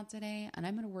ice bath today and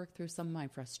I'm going to work through some of my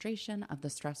frustration of the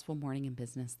stressful morning in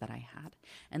business that I had.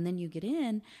 And then you get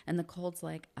in and the cold's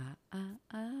like,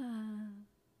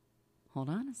 hold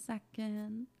on a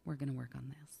second. We're going to work on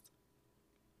this.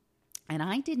 And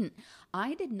I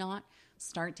did not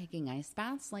start taking ice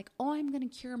baths like, oh, I'm going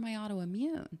to cure my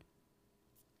autoimmune.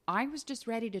 I was just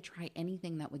ready to try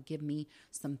anything that would give me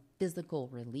some physical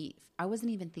relief. I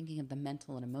wasn't even thinking of the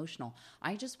mental and emotional.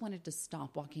 I just wanted to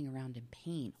stop walking around in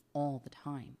pain all the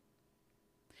time.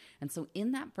 And so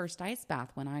in that first ice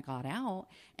bath, when I got out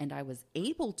and I was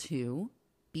able to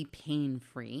be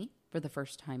pain-free for the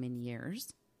first time in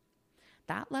years,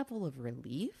 that level of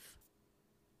relief,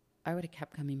 I would have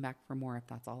kept coming back for more if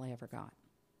that's all I ever got.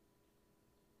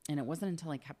 And it wasn't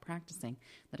until I kept practicing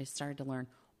that I started to learn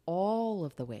all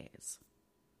of the ways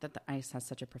that the ice has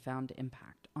such a profound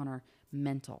impact on our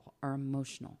mental, our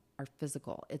emotional, our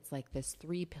physical. It's like this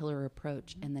 3-pillar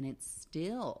approach. And then it's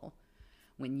still,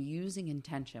 when using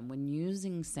intention, when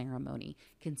using ceremony,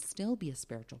 can still be a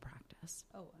spiritual practice.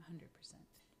 Oh, 100%.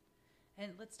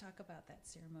 And let's talk about that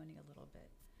ceremony a little bit.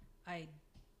 I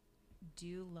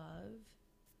do love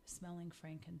smelling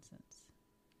frankincense.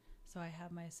 So I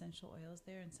have my essential oils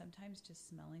there, and sometimes just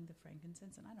smelling the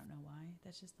frankincense, and I don't know why,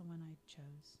 that's just the one I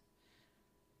chose.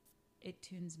 It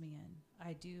tunes me in.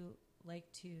 I do like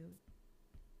to,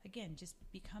 again, just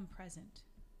become present.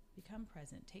 Become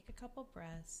present. Take a couple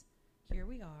breaths. Here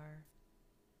we are.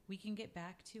 We can get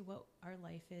back to what our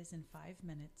life is in 5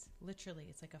 minutes. Literally,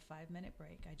 it's like a 5-minute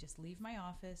break. I just leave my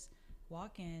office,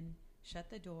 walk in, shut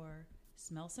the door,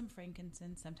 smell some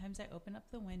frankincense. Sometimes I open up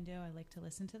the window. I like to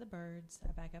listen to the birds.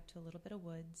 I back up to a little bit of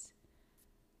woods.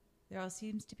 There all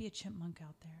seems to be a chipmunk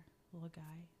out there, little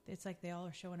guy. It's like they all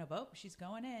are showing up. Oh, she's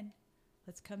going in.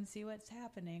 Let's come see what's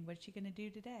happening. What's she going to do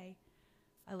today?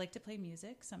 I like to play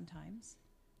music sometimes.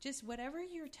 Just whatever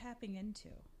you're tapping into.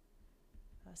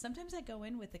 Sometimes I go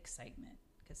in with excitement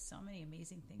because so many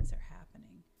amazing things are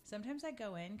happening. Sometimes I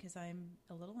go in because I'm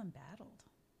a little embattled.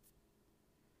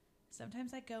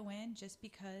 Sometimes I go in just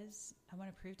because I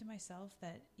want to prove to myself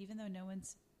that even though no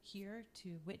one's here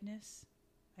to witness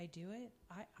I do it,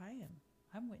 I am.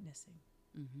 I'm witnessing.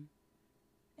 Mm-hmm.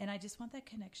 And I just want that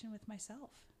connection with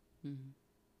myself. Mm-hmm.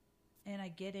 And I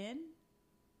get in,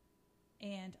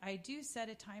 and I do set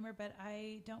a timer, but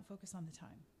I don't focus on the time.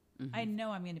 Mm-hmm. I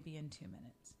know I'm going to be in 2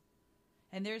 minutes.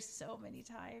 And there's so many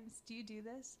times. Do you do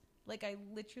this? Like, I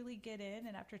literally get in,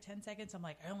 and after 10 seconds, I'm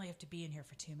like, I only have to be in here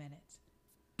for 2 minutes.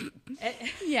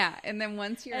 Yeah, and then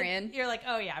once you're in, you're like,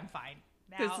 oh, yeah, I'm fine.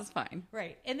 Now, this is fine.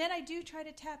 Right. And then I do try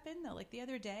to tap in, though. Like the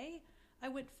other day, I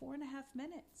went 4.5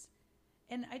 minutes.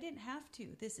 And I didn't have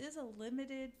to. This is a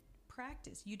limited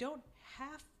practice. You don't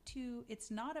have to.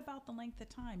 It's not about the length of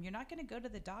time. You're not going to go to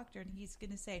the doctor and he's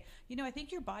going to say, I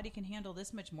think your body can handle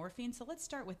this much morphine, so let's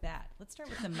start with that. Let's start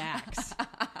with the max.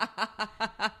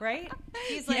 Right?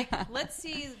 He's like, let's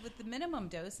see with the minimum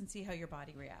dose and see how your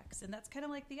body reacts. And that's kind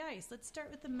of like the ice. Let's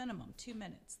start with the minimum, 2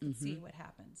 minutes. Let's see what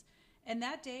happens. And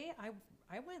that day,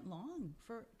 I went long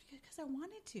because I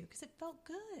wanted to, because it felt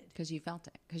good. Because you felt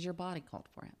it, because your body called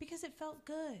for it. Because it felt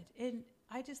good. And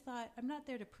I just thought, I'm not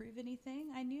there to prove anything.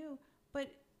 I knew,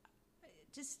 but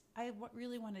I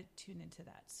really want to tune into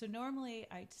that. So normally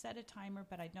I set a timer,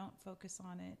 but I don't focus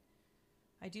on it.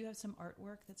 I do have some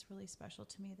artwork that's really special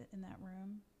to me in that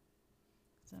room.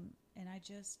 And I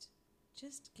just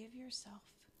give yourself,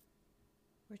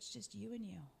 where it's just you and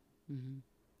you. Mm-hmm.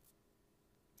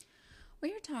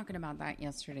 We were talking about that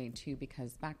yesterday, too,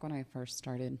 because back when I first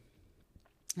started,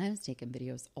 I was taking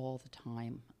videos all the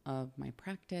time of my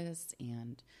practice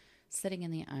and sitting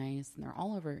in the ice, and they're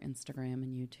all over Instagram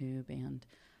and YouTube, and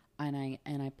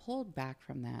I pulled back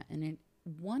from that. And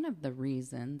one of the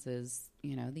reasons is,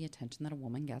 the attention that a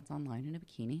woman gets online in a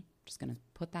bikini. I'm just going to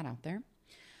put that out there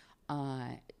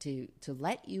to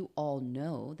let you all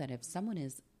know that if someone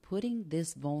is putting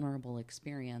this vulnerable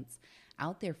experience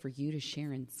out there for you to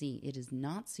share and see, it is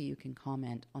not so you can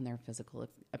comment on their physical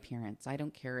appearance. I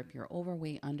don't care if you're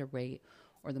overweight, underweight,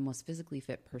 or the most physically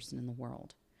fit person in the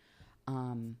world.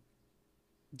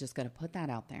 Just got to put that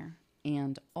out there.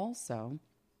 And also,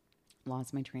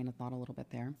 lost my train of thought a little bit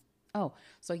there. Oh,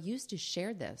 so I used to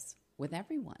share this with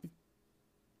everyone.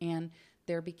 And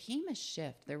there became a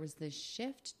shift. There was this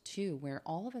shift, too, where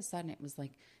all of a sudden it was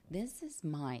like, this is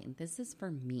mine. This is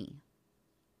for me.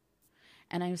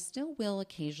 And I still will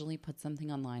occasionally put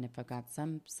something online if I've got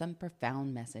some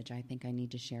profound message I think I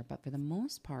need to share. But for the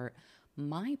most part,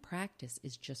 my practice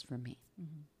is just for me.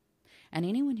 Mm-hmm. And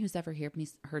anyone who's ever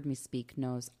heard me speak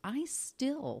knows I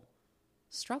still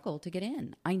struggle to get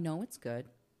in. I know it's good.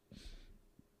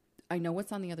 I know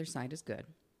what's on the other side is good.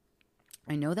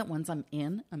 I know that once I'm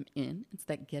in. It's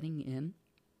that getting in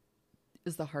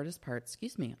is the hardest part.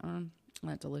 Excuse me.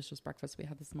 That delicious breakfast we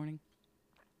had this morning.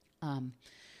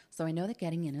 So I know that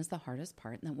getting in is the hardest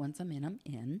part, and that once I'm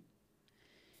in.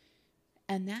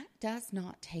 And that does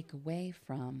not take away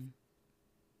from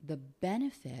the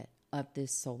benefit of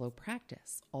this solo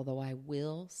practice. Although I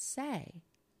will say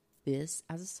this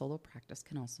as a solo practice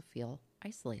can also feel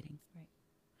isolating. Right.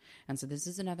 And so this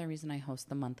is another reason I host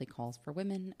the monthly calls for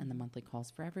women and the monthly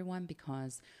calls for everyone,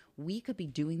 because we could be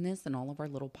doing this in all of our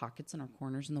little pockets and our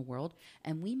corners in the world,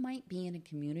 and we might be in a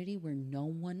community where no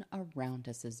one around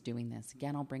us is doing this.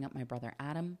 Again, I'll bring up my brother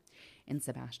Adam in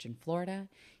Sebastian, Florida.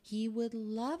 He would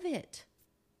love it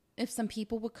if some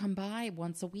people would come by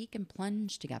once a week and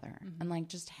plunge together and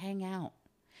just hang out.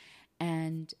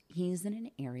 And he's in an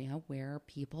area where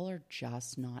people are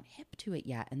just not hip to it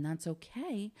yet. And that's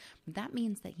okay. But that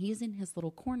means that he's in his little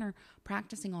corner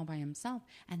practicing all by himself.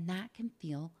 And that can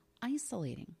feel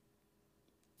isolating.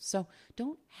 So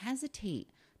don't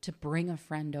hesitate to bring a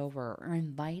friend over or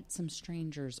invite some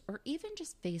strangers or even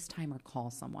just FaceTime or call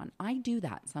someone. I do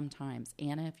that sometimes.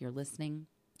 Anna, if you're listening,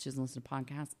 she doesn't listen to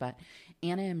podcasts, but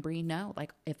Anna and Bree know,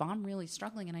 if I'm really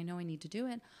struggling and I know I need to do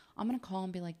it, I'm going to call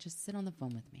and be like, just sit on the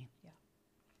phone with me.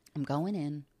 I'm going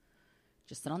in,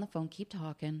 just sit on the phone, keep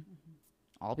talking.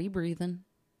 I'll be breathing.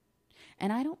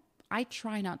 And I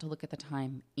try not to look at the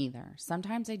time either.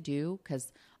 Sometimes I do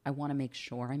because I want to make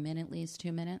sure I'm in at least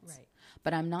 2 minutes. Right.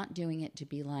 But I'm not doing it to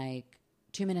be like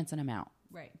 2 minutes and I'm out.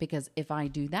 Right. Because if I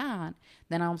do that,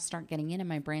 then I'll start getting in and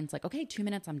my brain's like, okay, 2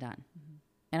 minutes, I'm done. Mm-hmm.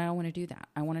 And I don't want to do that.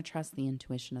 I want to trust the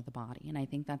intuition of the body. And I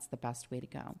think that's the best way to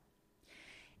go.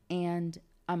 And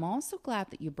I'm also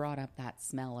glad that you brought up that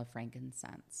smell of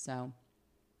frankincense. So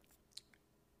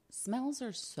smells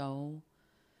are so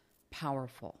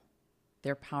powerful.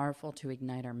 They're powerful to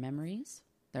ignite our memories.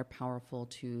 They're powerful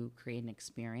to create an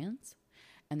experience.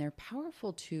 And they're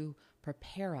powerful to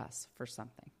prepare us for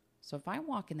something. So if I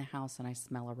walk in the house and I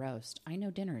smell a roast, I know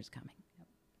dinner is coming. Yep.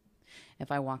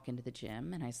 If I walk into the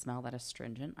gym and I smell that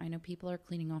astringent, I know people are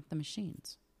cleaning off the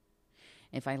machines.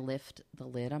 If I lift the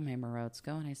lid on my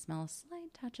Morozko and I smell a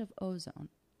slight touch of ozone,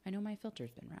 I know my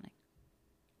filter's been running.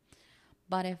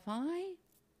 But if I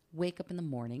wake up in the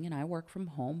morning, and I work from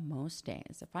home most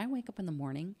days, if I wake up in the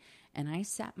morning and I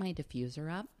set my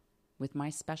diffuser up with my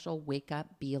special Wake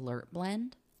Up, Be Alert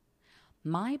blend,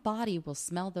 my body will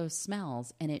smell those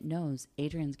smells and it knows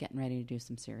Adrian's getting ready to do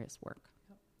some serious work.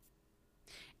 Yep.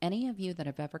 Any of you that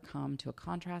have ever come to a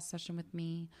contrast session with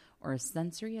me or a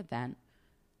sensory event,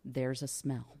 there's a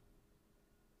smell.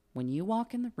 When you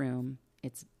walk in the room,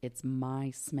 it's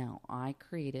my smell. I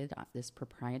created this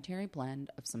proprietary blend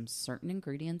of some certain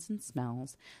ingredients and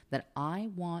smells that I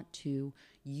want to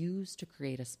use to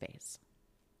create a space.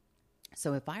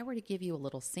 So if I were to give you a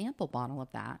little sample bottle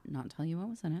of that, not tell you what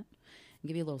was in it, and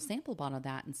give you a little sample bottle of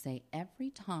that and say,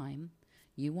 every time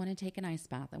you want to take an ice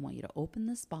bath, I want you to open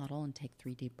this bottle and take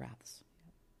 3 deep breaths.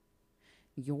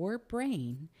 Your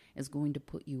brain is going to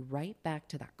put you right back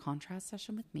to that contrast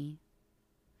session with me,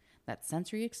 that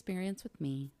sensory experience with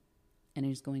me, and it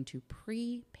is going to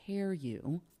prepare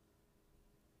you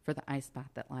for the ice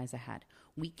bath that lies ahead.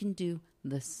 We can do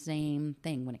the same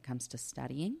thing when it comes to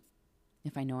studying.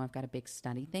 If I know I've got a big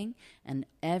study thing, and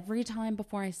every time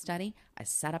before I study, I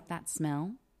set up that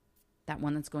smell, that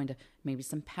one that's going to, maybe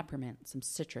some peppermint, some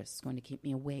citrus, going to keep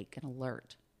me awake and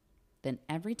alert. Then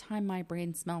every time my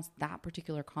brain smells that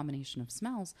particular combination of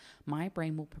smells, my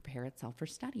brain will prepare itself for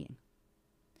studying.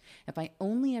 If I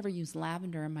only ever use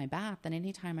lavender in my bath, then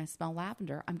anytime I smell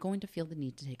lavender, I'm going to feel the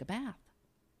need to take a bath.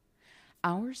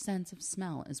 Our sense of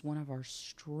smell is one of our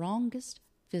strongest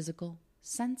physical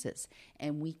senses,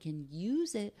 and we can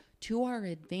use it to our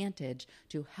advantage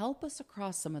to help us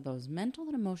across some of those mental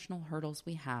and emotional hurdles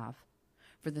we have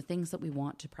for the things that we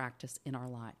want to practice in our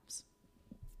lives.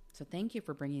 So thank you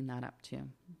for bringing that up too.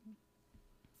 Mm-hmm.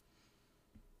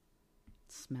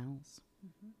 Smells.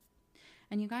 Mm-hmm.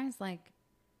 And you guys, like,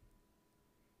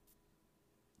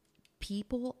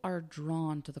 people are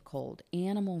drawn to the cold.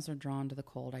 Animals are drawn to the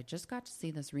cold. I just got to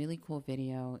see this really cool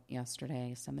video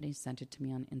yesterday. Somebody sent it to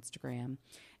me on Instagram,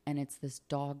 and it's this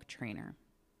dog trainer.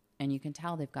 And you can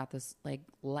tell they've got this, like,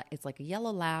 it's like a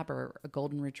yellow lab or a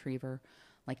golden retriever,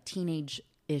 like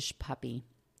teenage-ish puppy.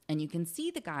 And you can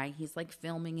see the guy, he's like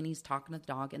filming and he's talking to the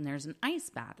dog, and there's an ice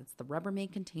bath. It's the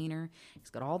Rubbermaid container. He's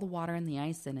got all the water and the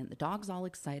ice in it. The dog's all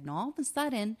excited. And all of a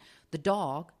sudden, the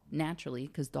dog, naturally,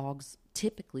 because dogs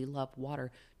typically love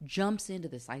water, jumps into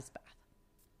this ice bath.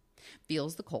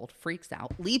 Feels the cold, freaks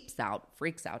out, leaps out,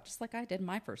 freaks out, just like I did in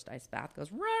my first ice bath.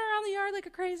 Goes run around the yard like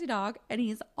a crazy dog. And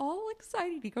he's all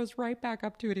excited. He goes right back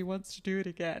up to it. He wants to do it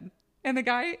again. And the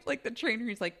guy, like the trainer,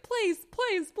 he's like, place.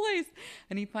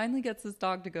 And he finally gets this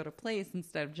dog to go to place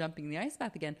instead of jumping the ice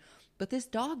bath again. But this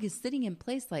dog is sitting in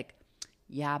place like,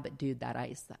 yeah, but dude, that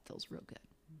ice, that feels real good.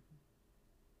 Mm-hmm.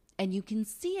 And you can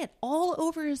see it all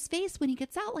over his face when he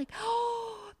gets out, like,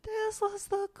 oh, this was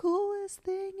the coolest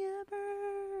thing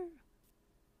ever.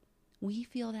 We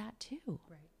feel that too.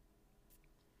 Right.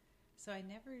 So I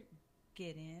never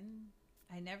get in.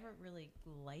 I never really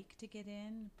like to get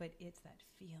in, but it's that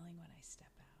feeling when I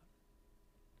step out.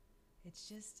 It's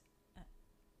just,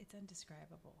 it's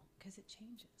indescribable because it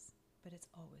changes, but it's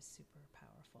always super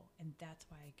powerful. And that's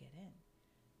why I get in,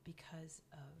 because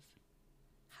of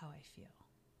how I feel.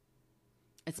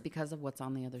 It's because of what's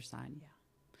on the other side.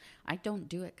 Yeah. I don't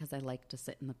do it because I like to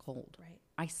sit in the cold. Right.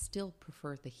 I still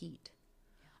prefer the heat.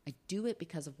 Yeah. I do it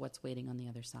because of what's waiting on the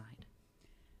other side.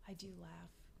 I do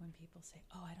laugh when people say,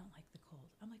 oh, I don't like the cold.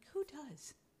 I'm like, who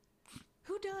does?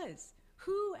 Who does?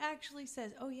 Who actually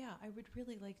says, oh, yeah, I would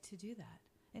really like to do that.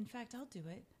 In fact, I'll do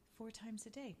it 4 times a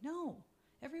day. No.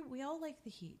 We all like the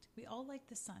heat. We all like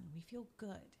the sun. We feel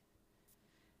good.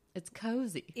 It's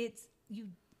cozy.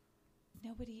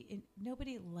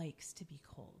 Nobody likes to be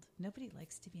cold. Nobody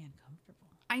likes to be uncomfortable.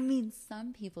 I mean,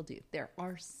 some people do. There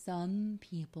are some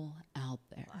people out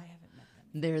there. Well, I haven't met them.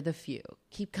 They're the few.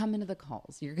 Keep coming to the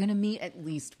calls. You're going to meet at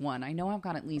least one. I know I've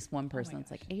got at least one person that's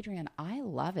like, Adrian, I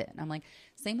love it. And I'm like,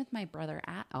 same with my brother.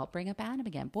 I'll bring up Adam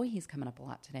again. Boy, he's coming up a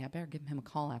lot today. I better give him a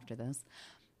call after this.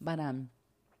 But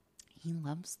he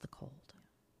loves the cold.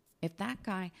 If that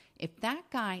guy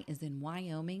is in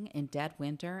Wyoming in dead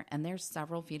winter and there's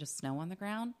several feet of snow on the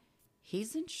ground,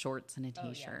 he's in shorts and a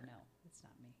t-shirt. Oh, yeah, no, it's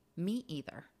not me. Me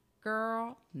either.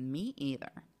 Girl, me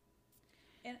either.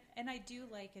 And I do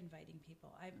like inviting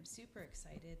people. I'm super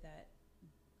excited that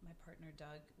my partner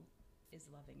Doug is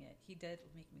loving it. He did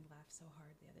make me laugh so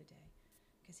hard the other day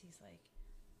because he's like,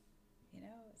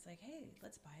 it's like, hey,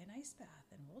 let's buy an ice bath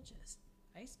and we'll just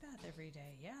ice bath every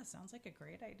day. Yeah, sounds like a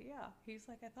great idea. He's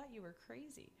like, I thought you were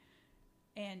crazy.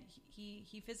 And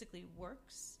he physically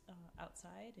works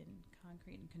outside in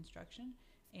concrete and construction,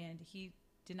 and he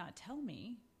did not tell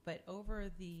me, but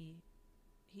he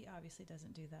obviously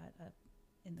doesn't do that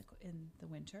in the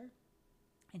winter,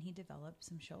 and he developed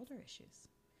some shoulder issues.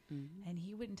 Mm-hmm. And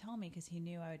he wouldn't tell me because he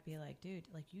knew I would be like, dude,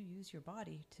 like you use your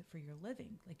body for your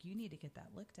living. Like you need to get that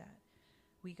looked at.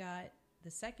 We got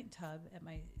the second tub at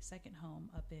my second home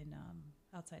up in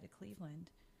outside of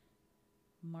Cleveland,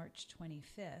 March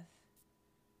 25th.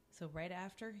 So right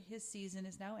after his season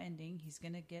is now ending, he's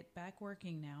going to get back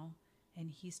working now. And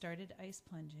he started ice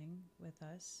plunging with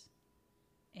us.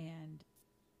 And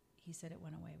he said it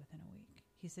went away within a week.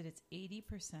 He said it's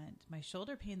 80%. My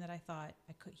shoulder pain that I thought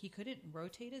he couldn't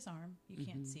rotate his arm. You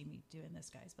can't see me doing this,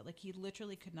 guys. But like he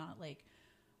literally could not like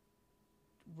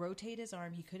rotate his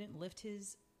arm. He couldn't lift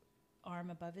his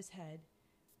arm above his head.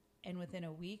 And within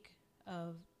a week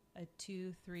of a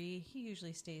 2-3, he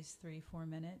usually stays 3-4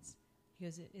 minutes. He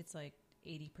goes, it's like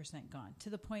 80% gone, to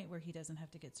the point where he doesn't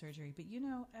have to get surgery. But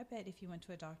I bet if you went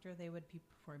to a doctor, they would be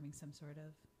performing some sort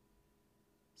of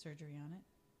surgery on it.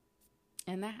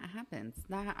 And that happens.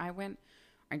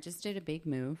 I just did a big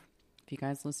move. If you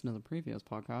guys listen to the previous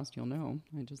podcast, you'll know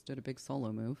I just did a big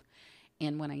solo move.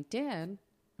 And when I did,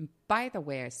 by the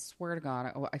way, I swear to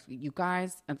God, you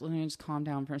guys, let me just calm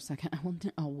down for a second.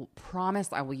 I will promise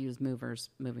I will use movers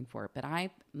moving forward. But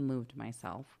I moved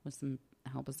myself with some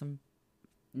help of some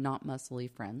not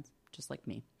muscly friends, just like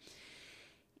me.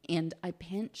 And I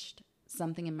pinched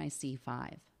something in my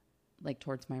C5, like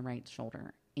towards my right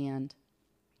shoulder. And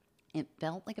it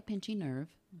felt like a pinchy nerve.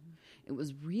 Mm-hmm. It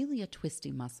was really a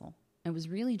twisty muscle. It was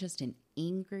really just an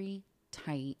angry,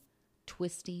 tight,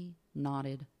 twisty,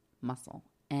 knotted muscle.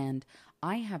 And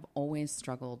I have always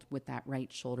struggled with that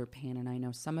right shoulder pain. And I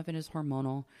know some of it is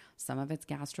hormonal, some of it's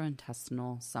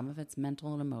gastrointestinal, some of it's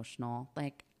mental and emotional.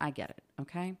 Like, I get it,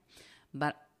 okay?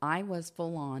 But I was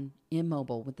full on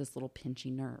immobile with this little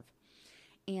pinchy nerve.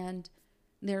 And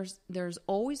there's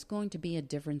always going to be a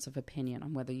difference of opinion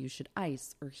on whether you should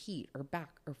ice or heat or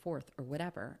back or forth or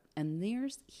whatever. And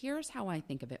here's how I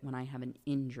think of it when I have an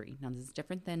injury. Now, this is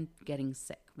different than getting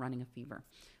sick, running a fever.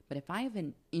 But if I have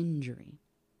an injury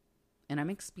and I'm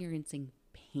experiencing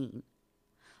pain,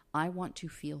 I want to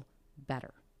feel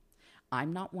better.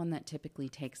 I'm not one that typically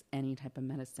takes any type of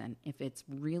medicine. If it's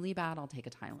really bad, I'll take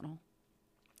a Tylenol.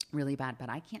 Really bad. But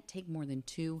I can't take more than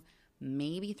 2,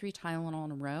 maybe 3 Tylenol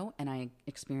in a row, and I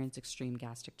experience extreme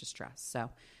gastric distress. So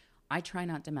I try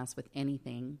not to mess with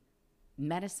anything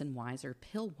medicine-wise or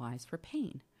pill-wise for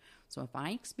pain. So if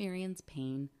I experience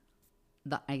pain,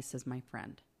 the ice is my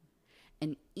friend.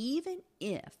 And even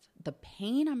if the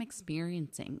pain I'm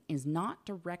experiencing is not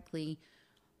directly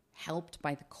helped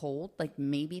by the cold, like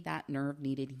maybe that nerve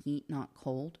needed heat, not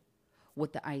cold,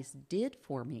 what the ice did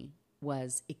for me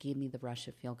was it gave me the rush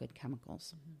of feel-good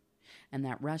chemicals. Mm-hmm. And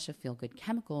that rush of feel-good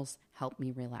chemicals helped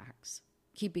me relax.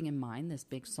 Keeping in mind this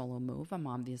big solo move, I'm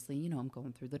obviously, I'm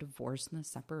going through the divorce and the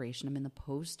separation. I'm in the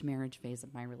post-marriage phase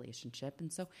of my relationship.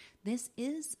 And so this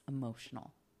is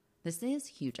emotional. This is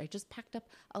huge. I just packed up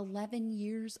 11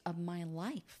 years of my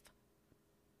life.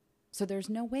 So there's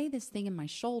no way this thing in my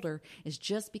shoulder is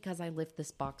just because I lift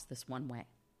this box this one way.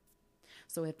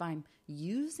 So if I'm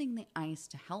using the ice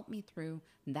to help me through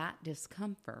that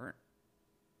discomfort,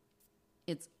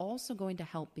 it's also going to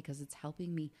help because it's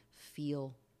helping me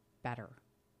feel better.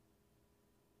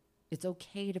 It's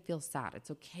okay to feel sad.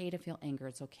 It's okay to feel anger.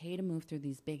 It's okay to move through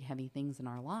these big, heavy things in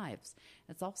our lives.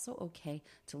 It's also okay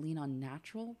to lean on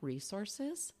natural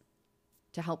resources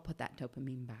to help put that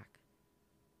dopamine back,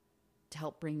 to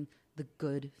help bring the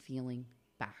good feeling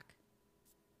back.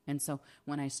 And so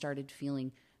when I started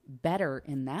feeling better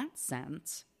in that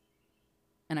sense,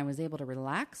 and I was able to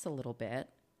relax a little bit,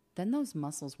 then those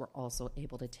muscles were also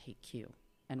able to take cue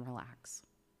and relax.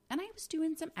 And I was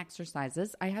doing some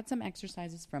exercises. I had some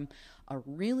exercises from a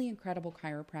really incredible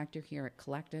chiropractor here at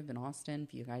Collective in Austin.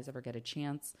 If you guys ever get a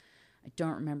chance, I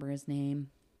don't remember his name.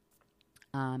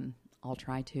 I'll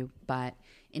try to. But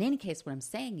in any case, what I'm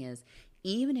saying is,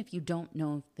 even if you don't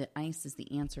know if the ice is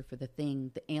the answer for the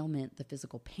thing, the ailment, the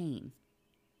physical pain,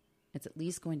 it's at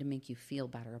least going to make you feel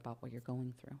better about what you're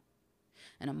going through.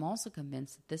 And I'm also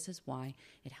convinced that this is why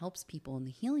it helps people in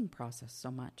the healing process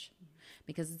so much.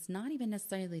 Because it's not even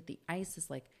necessarily that the ice is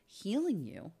like healing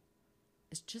you.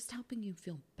 It's just helping you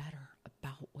feel better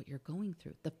about what you're going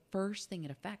through. The first thing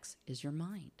it affects is your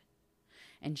mind.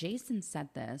 And Jason said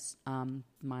this,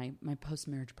 my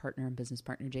post-marriage partner and business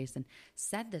partner, Jason,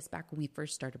 said this back when we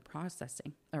first started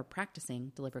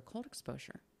practicing deliberate cold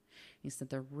exposure. He said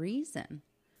the reason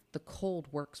the cold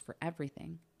works for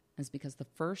everything is because the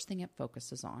first thing it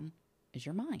focuses on is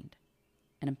your mind.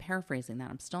 And I'm paraphrasing that.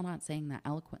 I'm still not saying that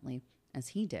eloquently as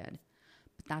he did,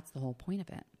 but that's the whole point of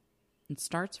it. It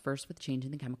starts first with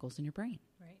changing the chemicals in your brain.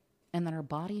 Right. And then our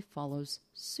body follows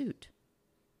suit.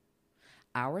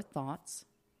 Our thoughts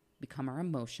become our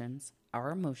emotions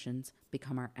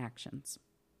become our actions.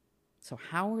 So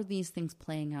how are these things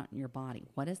playing out in your body?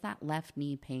 What is that left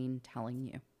knee pain telling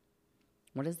you?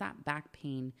 What is that back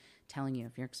pain telling you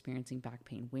if you're experiencing back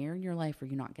pain? Where in your life are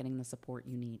you not getting the support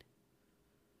you need?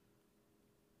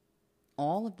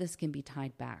 All of this can be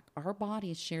tied back. Our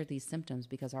bodies share these symptoms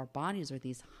because our bodies are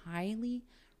these highly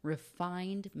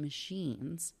refined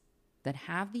machines that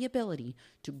have the ability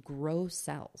to grow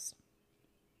cells,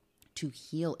 to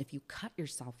heal. If you cut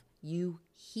yourself, you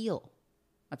heal.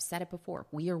 I've said it before.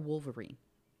 We are Wolverine.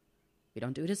 We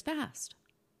don't do it as fast,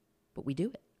 but we do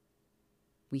it.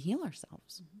 We heal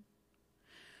ourselves. Mm-hmm.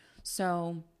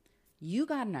 So you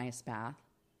got an ice bath.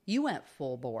 You went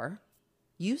full bore.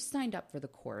 You signed up for the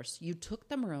course. You took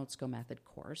the Morozko Method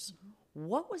course. Mm-hmm.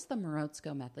 What was the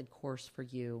Morozko Method course for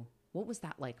you? What was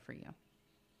that like for you?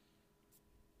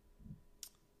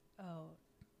 Oh,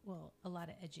 well, a lot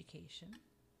of education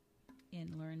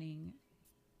in learning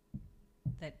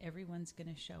that everyone's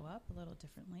going to show up a little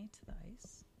differently to the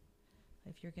ice.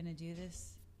 If you're going to do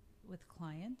this with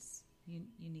clients, you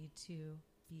need to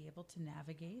be able to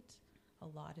navigate a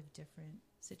lot of different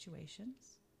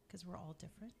situations because we're all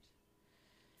different.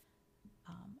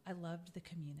 I loved the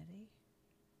community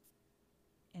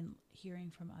and hearing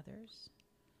from others.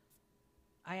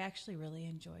 I actually really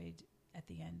enjoyed at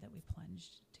the end that we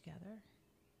plunged together.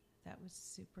 That was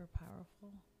super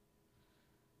powerful.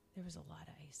 There was a lot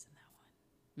of ice in that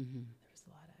one. Mm-hmm. There was a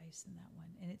lot of ice in that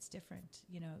one. And it's different.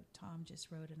 You know, Tom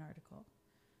just wrote an article,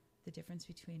 the difference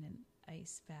between an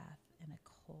ice bath and a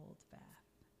cold bath.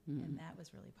 Mm-hmm. And that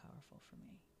was really powerful for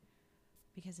me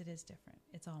because it is different.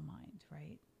 It's all mind,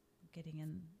 right? Getting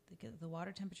in, the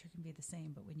water temperature can be the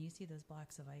same, but when you see those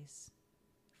blocks of ice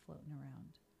floating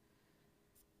around.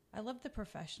 I love the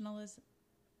professionalism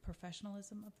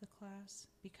of the class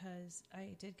because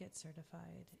I did get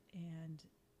certified and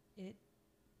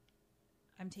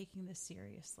I'm taking this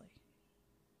seriously.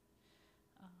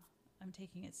 I'm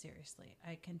taking it seriously.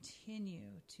 I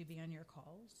continue to be on your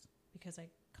calls because I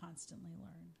constantly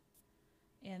learn.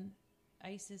 And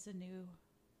ice is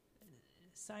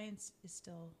science is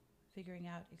still figuring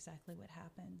out exactly what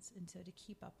happens. And so to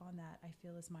keep up on that, I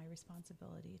feel is my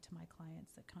responsibility to my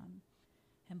clients that come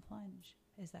and plunge,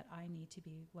 is that I need to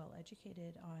be well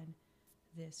educated on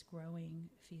this growing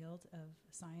field of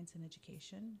science and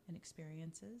education and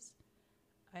experiences.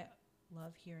 I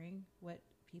love hearing what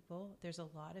there's a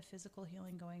lot of physical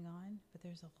healing going on, but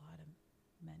there's a lot of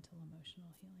mental,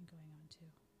 emotional healing going on too.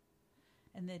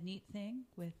 And the neat thing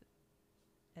with,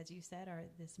 as you said,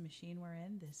 this machine we're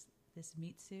in, this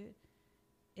meat suit,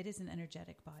 it is an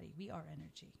energetic body. We are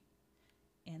energy.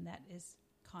 And that is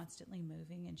constantly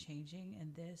moving and changing.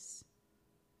 And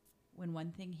when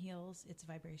one thing heals, its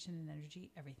vibration and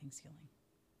energy, everything's healing.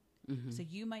 Mm-hmm. So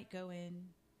you might go in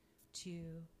to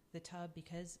the tub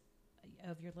because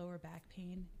of your lower back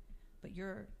pain, but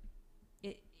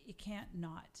it can't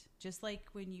not. Just like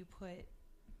when you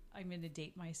I'm going to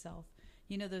date myself,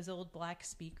 you know those old black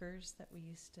speakers that we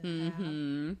used to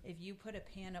mm-hmm. have? If you put a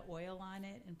pan of oil on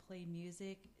it and play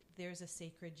music, there's a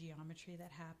sacred geometry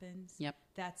that happens. Yep.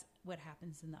 That's what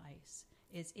happens in the ice,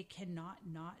 is it cannot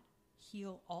not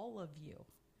heal all of you.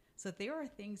 So there are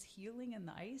things healing in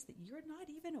the ice that you're not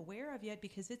even aware of yet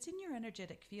because it's in your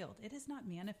energetic field. It has not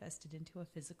manifested into a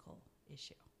physical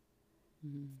issue.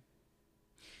 Mm-hmm.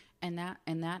 And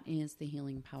that is the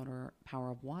healing power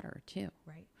of water too.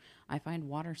 Right. I find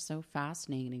water so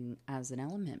fascinating as an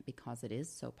element because it is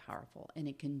so powerful and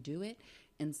it can do it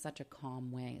in such a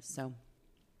calm way. So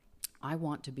I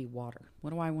want to be water.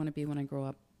 What do I want to be when I grow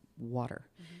up? Water.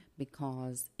 Mm-hmm.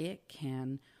 Because it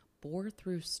can bore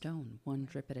through stone one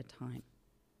drip at a time.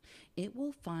 It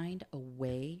will find a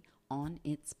way on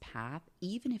its path,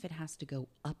 even if it has to go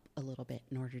up a little bit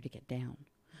in order to get down.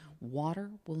 Water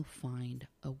will find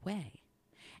a way,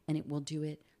 and it will do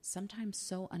it sometimes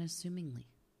so unassumingly.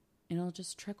 and it'll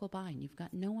just trickle by, and you've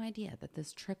got no idea that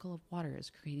this trickle of water is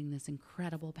creating this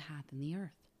incredible path in the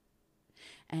earth.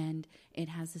 And it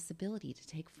has this ability to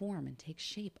take form and take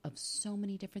shape of so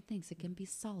many different things. It can be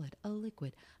solid, a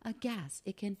liquid, a gas.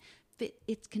 It can fit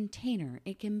its container.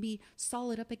 It can be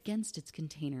solid up against its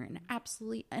container and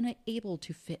absolutely unable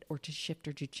to fit or to shift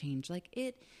or to change. Like,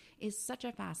 it is such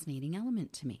a fascinating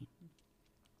element to me.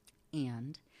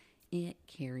 And it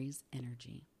carries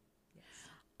energy. Yes.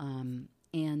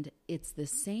 And it's the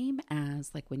same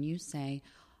as, like, when you say,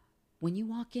 when you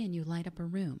walk in, you light up a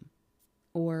room.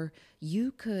 Or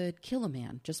you could kill a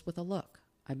man just with a look.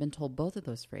 I've been told both of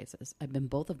those phrases. I've been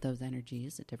both of those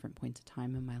energies at different points of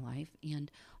time in my life,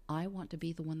 and I want to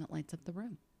be the one that lights up the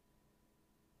room.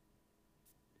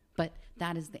 But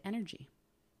that is the energy.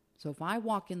 So if I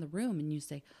walk in the room and you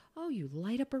say, oh, you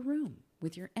light up a room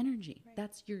with your energy. Right.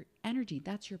 That's your energy.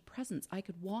 That's your presence. I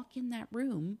could walk in that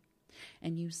room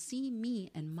and you see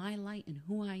me and my light and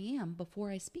who I am before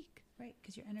I speak. Right,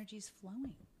 because your energy is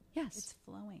flowing. Yes. It's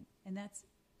flowing. And that's,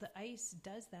 the ice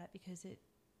does that because it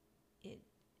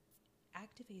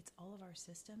activates all of our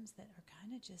systems that are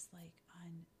kind of just like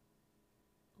on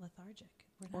lethargic.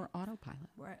 Or autopilot.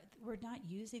 We're not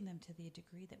using them to the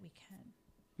degree that we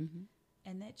can. Mm-hmm.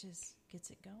 And that just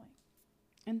gets it going.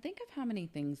 And think of how many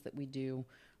things that we do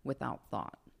without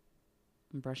thought.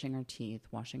 Brushing our teeth,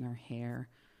 washing our hair,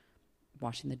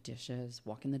 washing the dishes,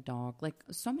 walking the dog, like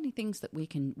so many things that we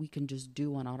can just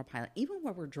do on autopilot. Even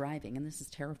while we're driving, and this is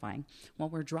terrifying, while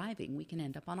we're driving, we can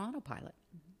end up on autopilot.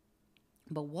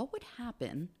 Mm-hmm. But what would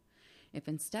happen if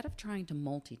instead of trying to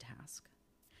multitask,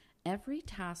 every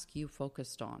task you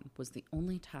focused on was the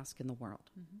only task in the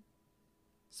world? Mm-hmm.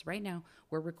 So right now,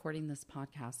 we're recording this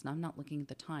podcast, and I'm not looking at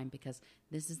the time because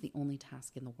this is the only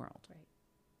task in the world. Right.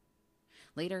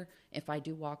 Later, if I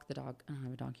do walk the dog, I don't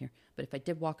have a dog here, but if I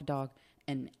did walk a dog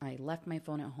and I left my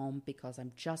phone at home because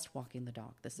I'm just walking the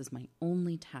dog, this is my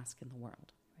only task in the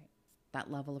world. Right.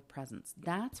 That level of presence.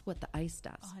 That's what the ice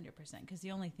does. 100%, because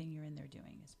the only thing you're in there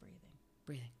doing is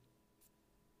breathing.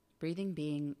 Breathing,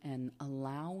 being, and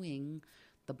allowing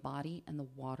the body and the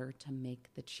water to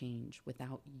make the change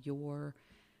without your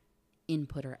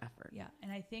input or effort. Yeah,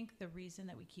 and I think the reason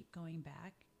that we keep going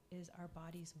back is our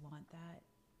bodies want that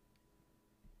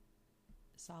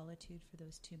solitude for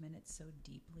those 2 minutes so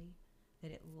deeply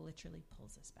that it literally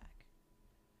pulls us back.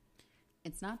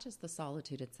 It's not just the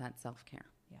solitude, it's that self-care.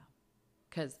 Yeah.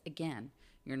 Because again,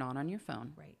 you're not on your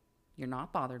phone. Right. You're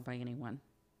not bothered by anyone.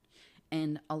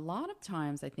 And a lot of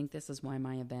times, I think this is why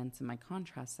my events and my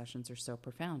contrast sessions are so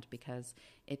profound, because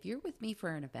if you're with me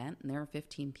for an event and there are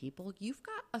 15 people, you've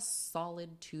got a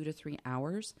solid 2 to 3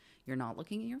 hours. You're not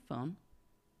looking at your phone.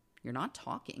 You're not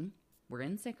talking. We're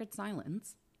in sacred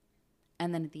silence.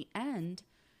 And then at the end,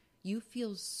 you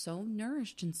feel so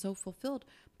nourished and so fulfilled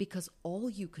because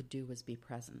all you could do was be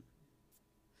present.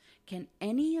 Can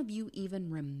any of you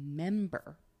even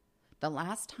remember the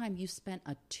last time you spent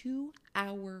a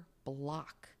 2-hour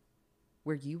block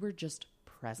where you were just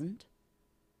present?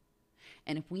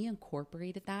 And if we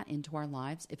incorporated that into our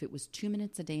lives, if it was 2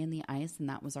 minutes a day in the ice and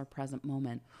that was our present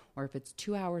moment, or if it's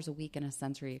 2 hours a week in a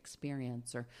sensory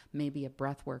experience, or maybe a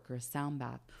breath work or a sound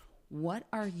bath, what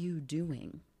are you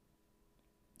doing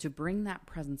to bring that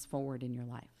presence forward in your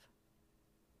life?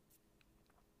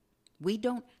 We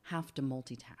don't have to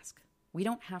multitask. We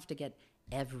don't have to get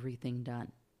everything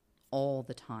done all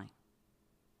the time.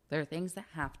 There are things that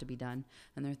have to be done,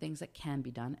 and there are things that can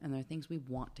be done, and there are things we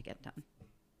want to get done.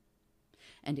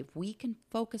 And if we can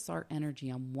focus our energy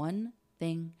on one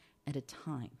thing at a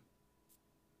time,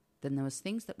 then those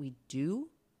things that we do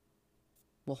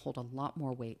will hold a lot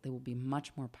more weight. They will be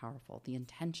much more powerful. The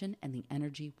intention and the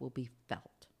energy will be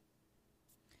felt.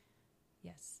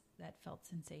 Yes, that felt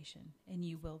sensation. And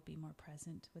you will be more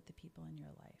present with the people in your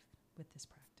life with this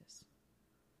practice.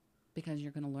 Because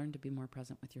you're going to learn to be more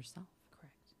present with yourself.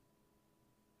 Correct.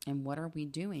 And what are we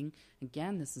doing?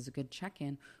 Again, this is a good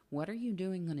check-in. What are you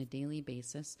doing on a daily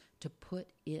basis to put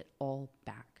it all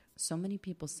back? So many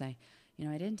people say,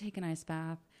 I didn't take an ice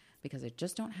bath because I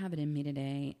just don't have it in me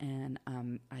today, and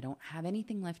I don't have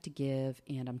anything left to give,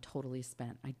 and I'm totally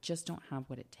spent. I just don't have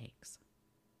what it takes.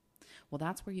 Well,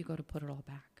 that's where you go to put it all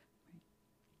back. Right?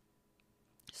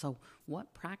 So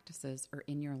what practices are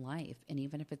in your life, and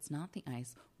even if it's not the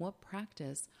ice, what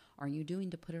practice are you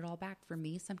doing to put it all back? For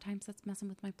me, sometimes that's messing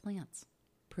with my plants,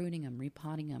 pruning them,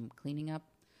 repotting them, cleaning up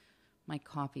my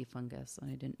coffee fungus that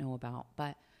I didn't know about,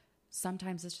 but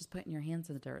sometimes it's just putting your hands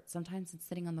in the dirt. Sometimes it's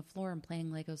sitting on the floor and playing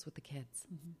Legos with the kids.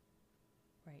 Mm-hmm.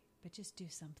 Right. But just do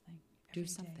something. Do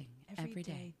something every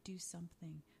day. Do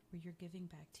something where you're giving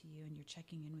back to you and you're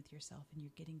checking in with yourself and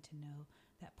you're getting to know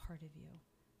that part of you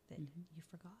that you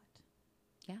forgot.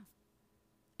 Yeah.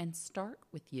 And start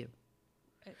with you.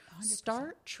 100%.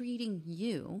 Start treating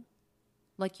you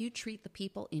like you treat the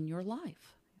people in your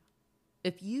life.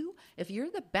 If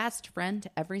you're the best friend to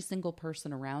every single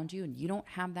person around you and you don't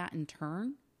have that in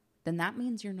turn, then that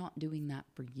means you're not doing that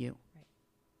for you. Right.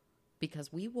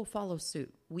 Because we will follow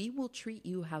suit. We will treat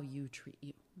you how you treat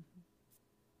you. Mm-hmm.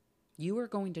 You are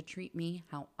going to treat me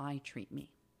how I treat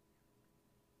me.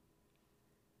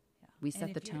 Yeah. We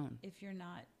set the tone. If you're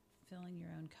not filling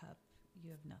your own cup, you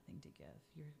have nothing to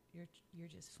give. You're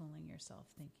just fooling yourself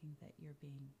thinking that you're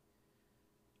being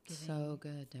so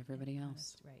good to everybody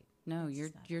else. Right. No,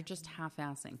 It's you're just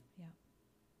half-assing. Yeah.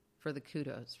 For the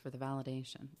kudos, for the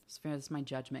validation. It's my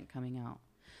judgment coming out.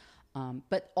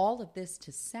 But all of this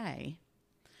to say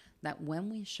that when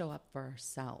we show up for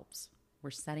ourselves,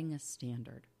 we're setting a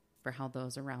standard for how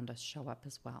those around us show up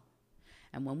as well.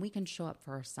 And when we can show up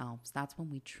for ourselves, that's when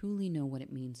we truly know what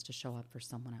it means to show up for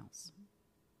someone else.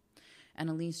 Mm-hmm. And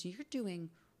Elise, you're doing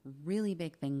really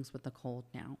big things with the cold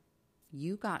now.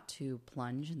 You got to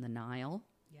plunge in the Nile.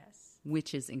 Yes.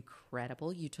 Which is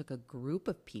incredible. You took a group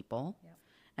of people. Yep.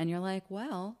 And you're like,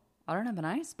 well, I don't have an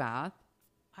ice bath.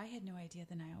 I had no idea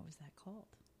the Nile was that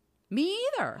cold. Me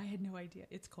either. I had no idea.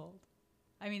 It's cold.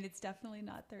 I mean, it's definitely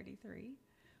not 33,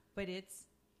 but it's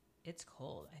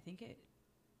cold. I think it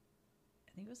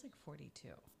was like 42.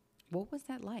 What was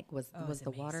that like? Was the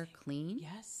amazing. water clean?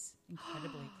 Yes,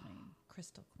 incredibly clean,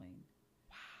 crystal clean.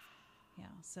 Wow.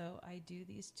 Yeah, so I do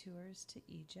these tours to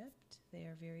Egypt. They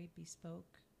are very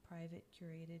bespoke, private,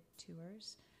 curated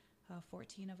tours.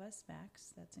 14 of us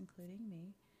max, that's including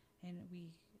me. And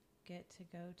we get to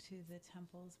go to the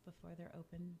temples before they're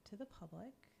open to the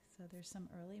public. So there's some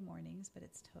early mornings, but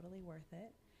it's totally worth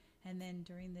it. And then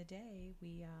during the day,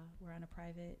 we're on a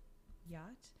private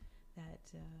yacht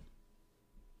that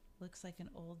looks like an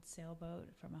old sailboat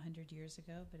from 100 years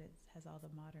ago, but it has all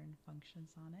the modern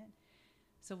functions on it.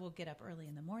 So we'll get up early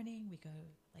in the morning. We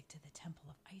go like to the Temple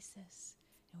of Isis,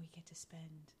 and we get to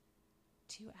spend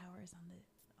 2 hours on the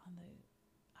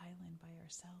island by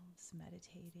ourselves,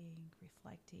 meditating,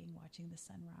 reflecting, watching the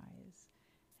sunrise.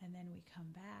 And then we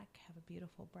come back, have a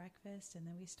beautiful breakfast, and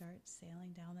then we start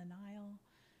sailing down the Nile.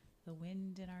 The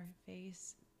wind in our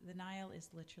face. The Nile is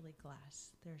literally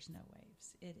glass. There's no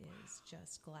waves. It is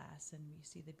just glass, and you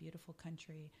see the beautiful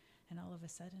country. And all of a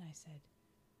sudden I said,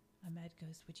 Ahmed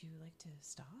goes, would you like to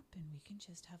stop and we can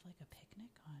just have like a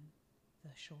picnic on the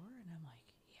shore? And I'm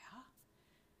like, yeah.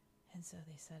 And so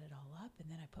they set it all up, and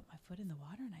then I put my foot in the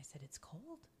water and I said, it's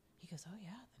cold. He goes, oh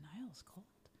yeah, the Nile's cold.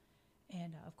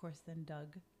 And of course then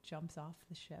Doug jumps off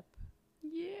the ship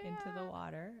into the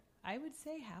water. I would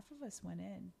say half of us went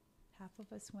in,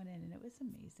 and it was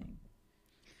amazing.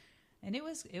 And it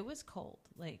was cold.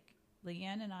 Like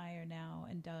Leanne and I are now,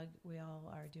 and Doug, we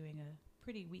all are doing a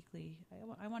pretty weekly,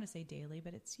 I want to say daily,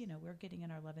 but it's, we're getting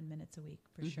in our 11 minutes a week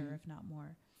for sure, if not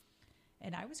more.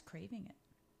 And I was craving it.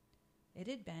 It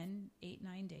had been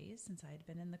 8-9 days since I had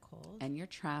been in the cold. And you're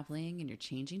traveling and you're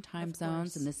changing time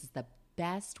zones. And this is the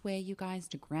best way, you guys,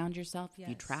 to ground yourself. Yes.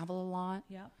 You travel a lot.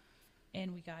 Yep.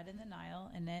 And we got in the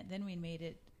Nile, and then we made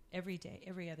it every day.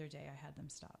 Every other day I had them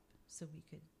stop so we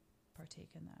could partake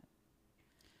in that.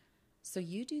 So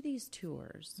you do these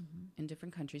tours in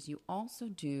different countries. You also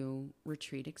do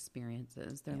retreat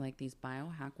experiences. They're like these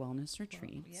biohack wellness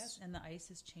retreats. Well, yes, and the ice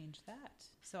has changed that.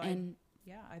 So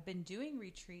I've been doing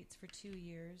retreats for 2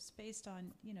 years based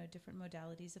on, different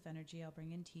modalities of energy. I'll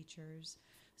bring in teachers.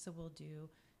 So we'll do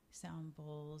sound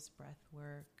bowls, breath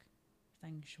work,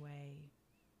 feng shui,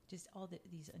 just all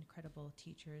these incredible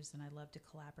teachers. And I love to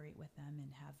collaborate with them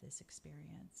and have this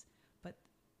experience. But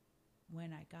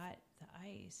when I got the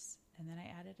ice, and then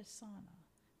I added a sauna,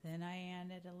 then I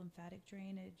added a lymphatic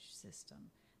drainage system,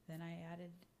 then I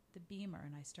added the beamer,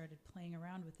 and I started playing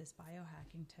around with this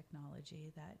biohacking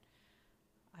technology that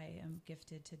I am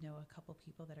gifted to know a couple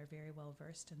people that are very well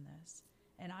versed in this.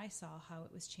 And I saw how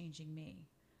it was changing me.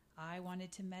 I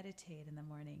wanted to meditate in the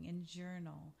morning and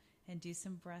journal and do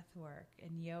some breath work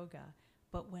and yoga.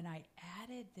 But when I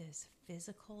added this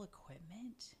physical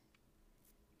equipment,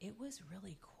 it was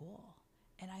really cool.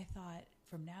 And I thought,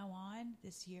 from now on,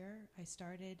 this year, I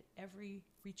started every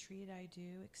retreat I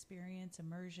do, experience,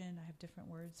 immersion, I have different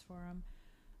words for them,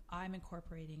 I'm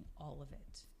incorporating all of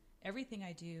it. Everything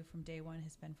I do from day one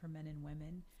has been for men and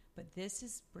women, but this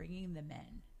is bringing the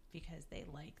men because they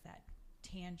like that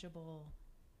tangible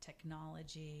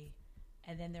technology.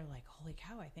 And then they're like, holy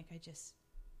cow, I think I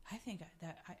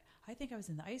was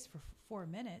in the ice for 4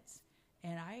 minutes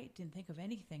and I didn't think of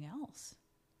anything else.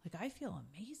 Like, I feel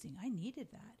amazing. I needed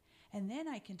that. And then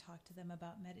I can talk to them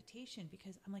about meditation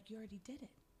because I'm like, you already did it.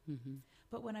 Mm-hmm.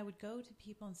 But when I would go to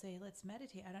people and say, let's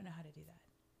meditate, I don't know how to do that.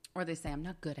 Or they say, I'm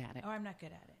not good at it. Or I'm not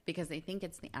good at it. Because they think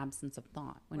it's the absence of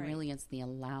thought, when Right. really it's the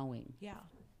allowing. Yeah.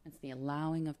 It's the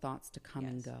allowing of thoughts to come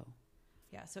and Yes. go.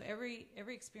 Yeah. So every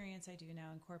experience I do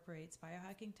now incorporates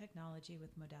biohacking technology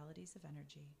with modalities of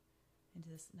energy into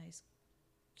this nice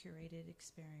curated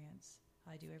experience.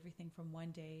 I do everything from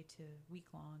 1 day to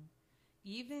week long.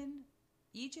 Even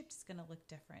Egypt is going to look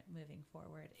different moving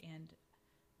forward. And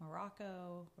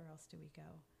Morocco, where else do we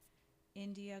go?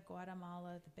 India,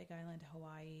 Guatemala, the Big Island,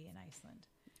 Hawaii, and Iceland.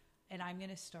 And I'm going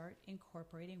to start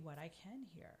incorporating what I can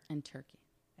here. And Turkey.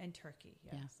 And Turkey,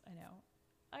 yes. Yeah. I know.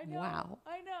 I know. Wow.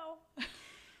 I know.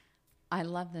 I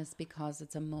love this because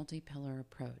it's a multi-pillar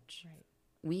approach. Right.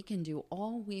 We can do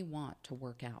all we want to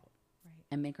work out Right.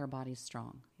 and make our bodies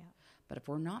strong. Yeah. But if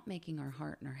we're not making our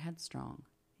heart and our head strong,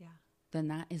 Yeah. then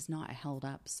that is not held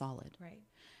up solid. Right.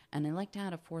 And I like to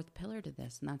add a fourth pillar to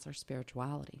this, and that's our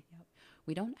spirituality. Yep.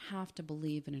 We don't have to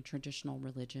believe in a traditional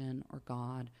religion or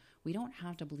God. We don't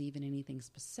have to believe in anything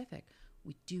specific.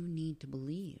 We do need to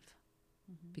believe.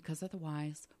 Mm-hmm. Because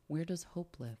otherwise, where does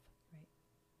hope live? Right.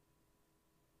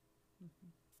 Mm-hmm.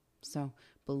 So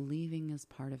believing is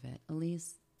part of it.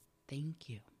 Elise, thank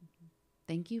you. Mm-hmm.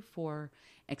 Thank you for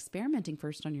experimenting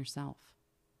first on yourself.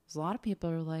 Because a lot of people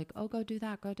are like, oh, go do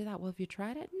that, go do that. Well, have you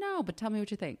tried it? No, but tell me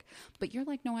what you think. But you're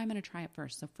like, no, I'm going to try it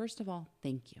first. So first of all,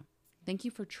 thank you. Thank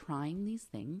you for trying these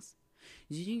things.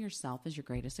 Using yourself as your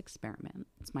greatest experiment.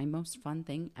 It's my most fun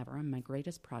thing ever and my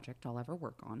greatest project I'll ever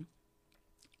work on.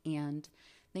 And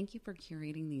thank you for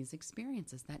curating these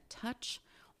experiences that touch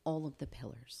all of the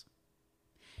pillars.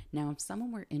 Now, if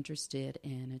someone were interested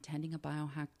in attending a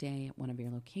biohack day at one of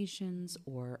your locations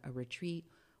or a retreat,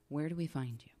 where do we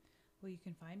find you? Well, you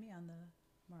can find me on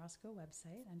the Morosco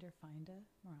website under Find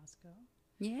a Morosco.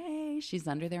 Yay! She's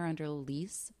under there under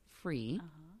Elise Free.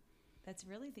 Uh-huh. That's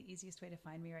really the easiest way to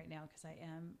find me right now because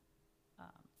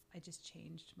I just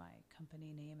changed my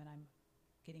company name and I'm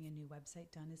getting a new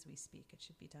website done as we speak. It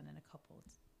should be done in a couple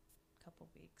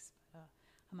weeks. But,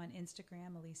 I'm on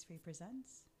Instagram, Elise Free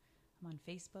Presents. I'm on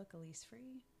Facebook, Elise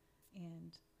Free.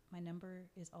 And my number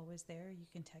is always there. You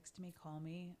can text me, call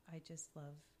me. I just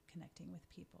love connecting with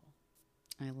people.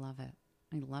 I love it.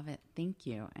 I love it. Thank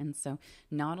you. And so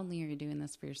not only are you doing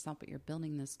this for yourself, but you're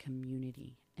building this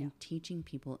community and teaching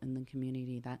people in the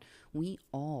community that we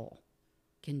all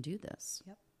can do this.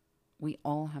 Yep. We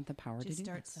all have the power to do this. Just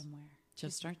start somewhere.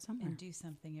 Just start somewhere. And do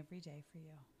something every day for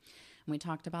you. And we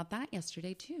talked about that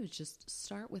yesterday too. Just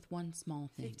start with one small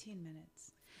thing. 15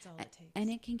 minutes. That's all it takes. And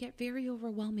it can get very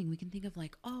overwhelming. We can think of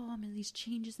like, oh, I'm in these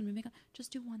changes and we make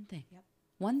just do one thing. Yep.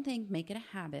 One thing, make it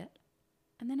a habit,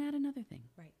 and then add another thing.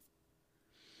 Right.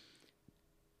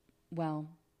 Well,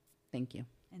 thank you.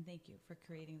 And thank you for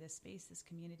creating this space, this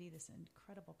community, this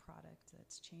incredible product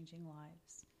that's changing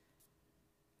lives.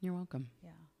 You're welcome.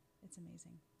 Yeah, it's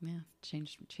amazing. Yeah,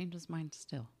 changes mine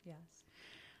still. Yes.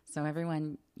 So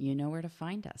everyone, you know where to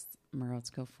find us.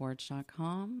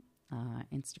 MorozcoForge.com,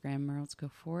 Instagram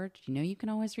MorozcoForge. You know you can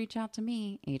always reach out to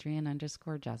me,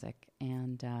 Adrian_Jezik,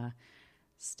 and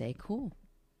stay cool.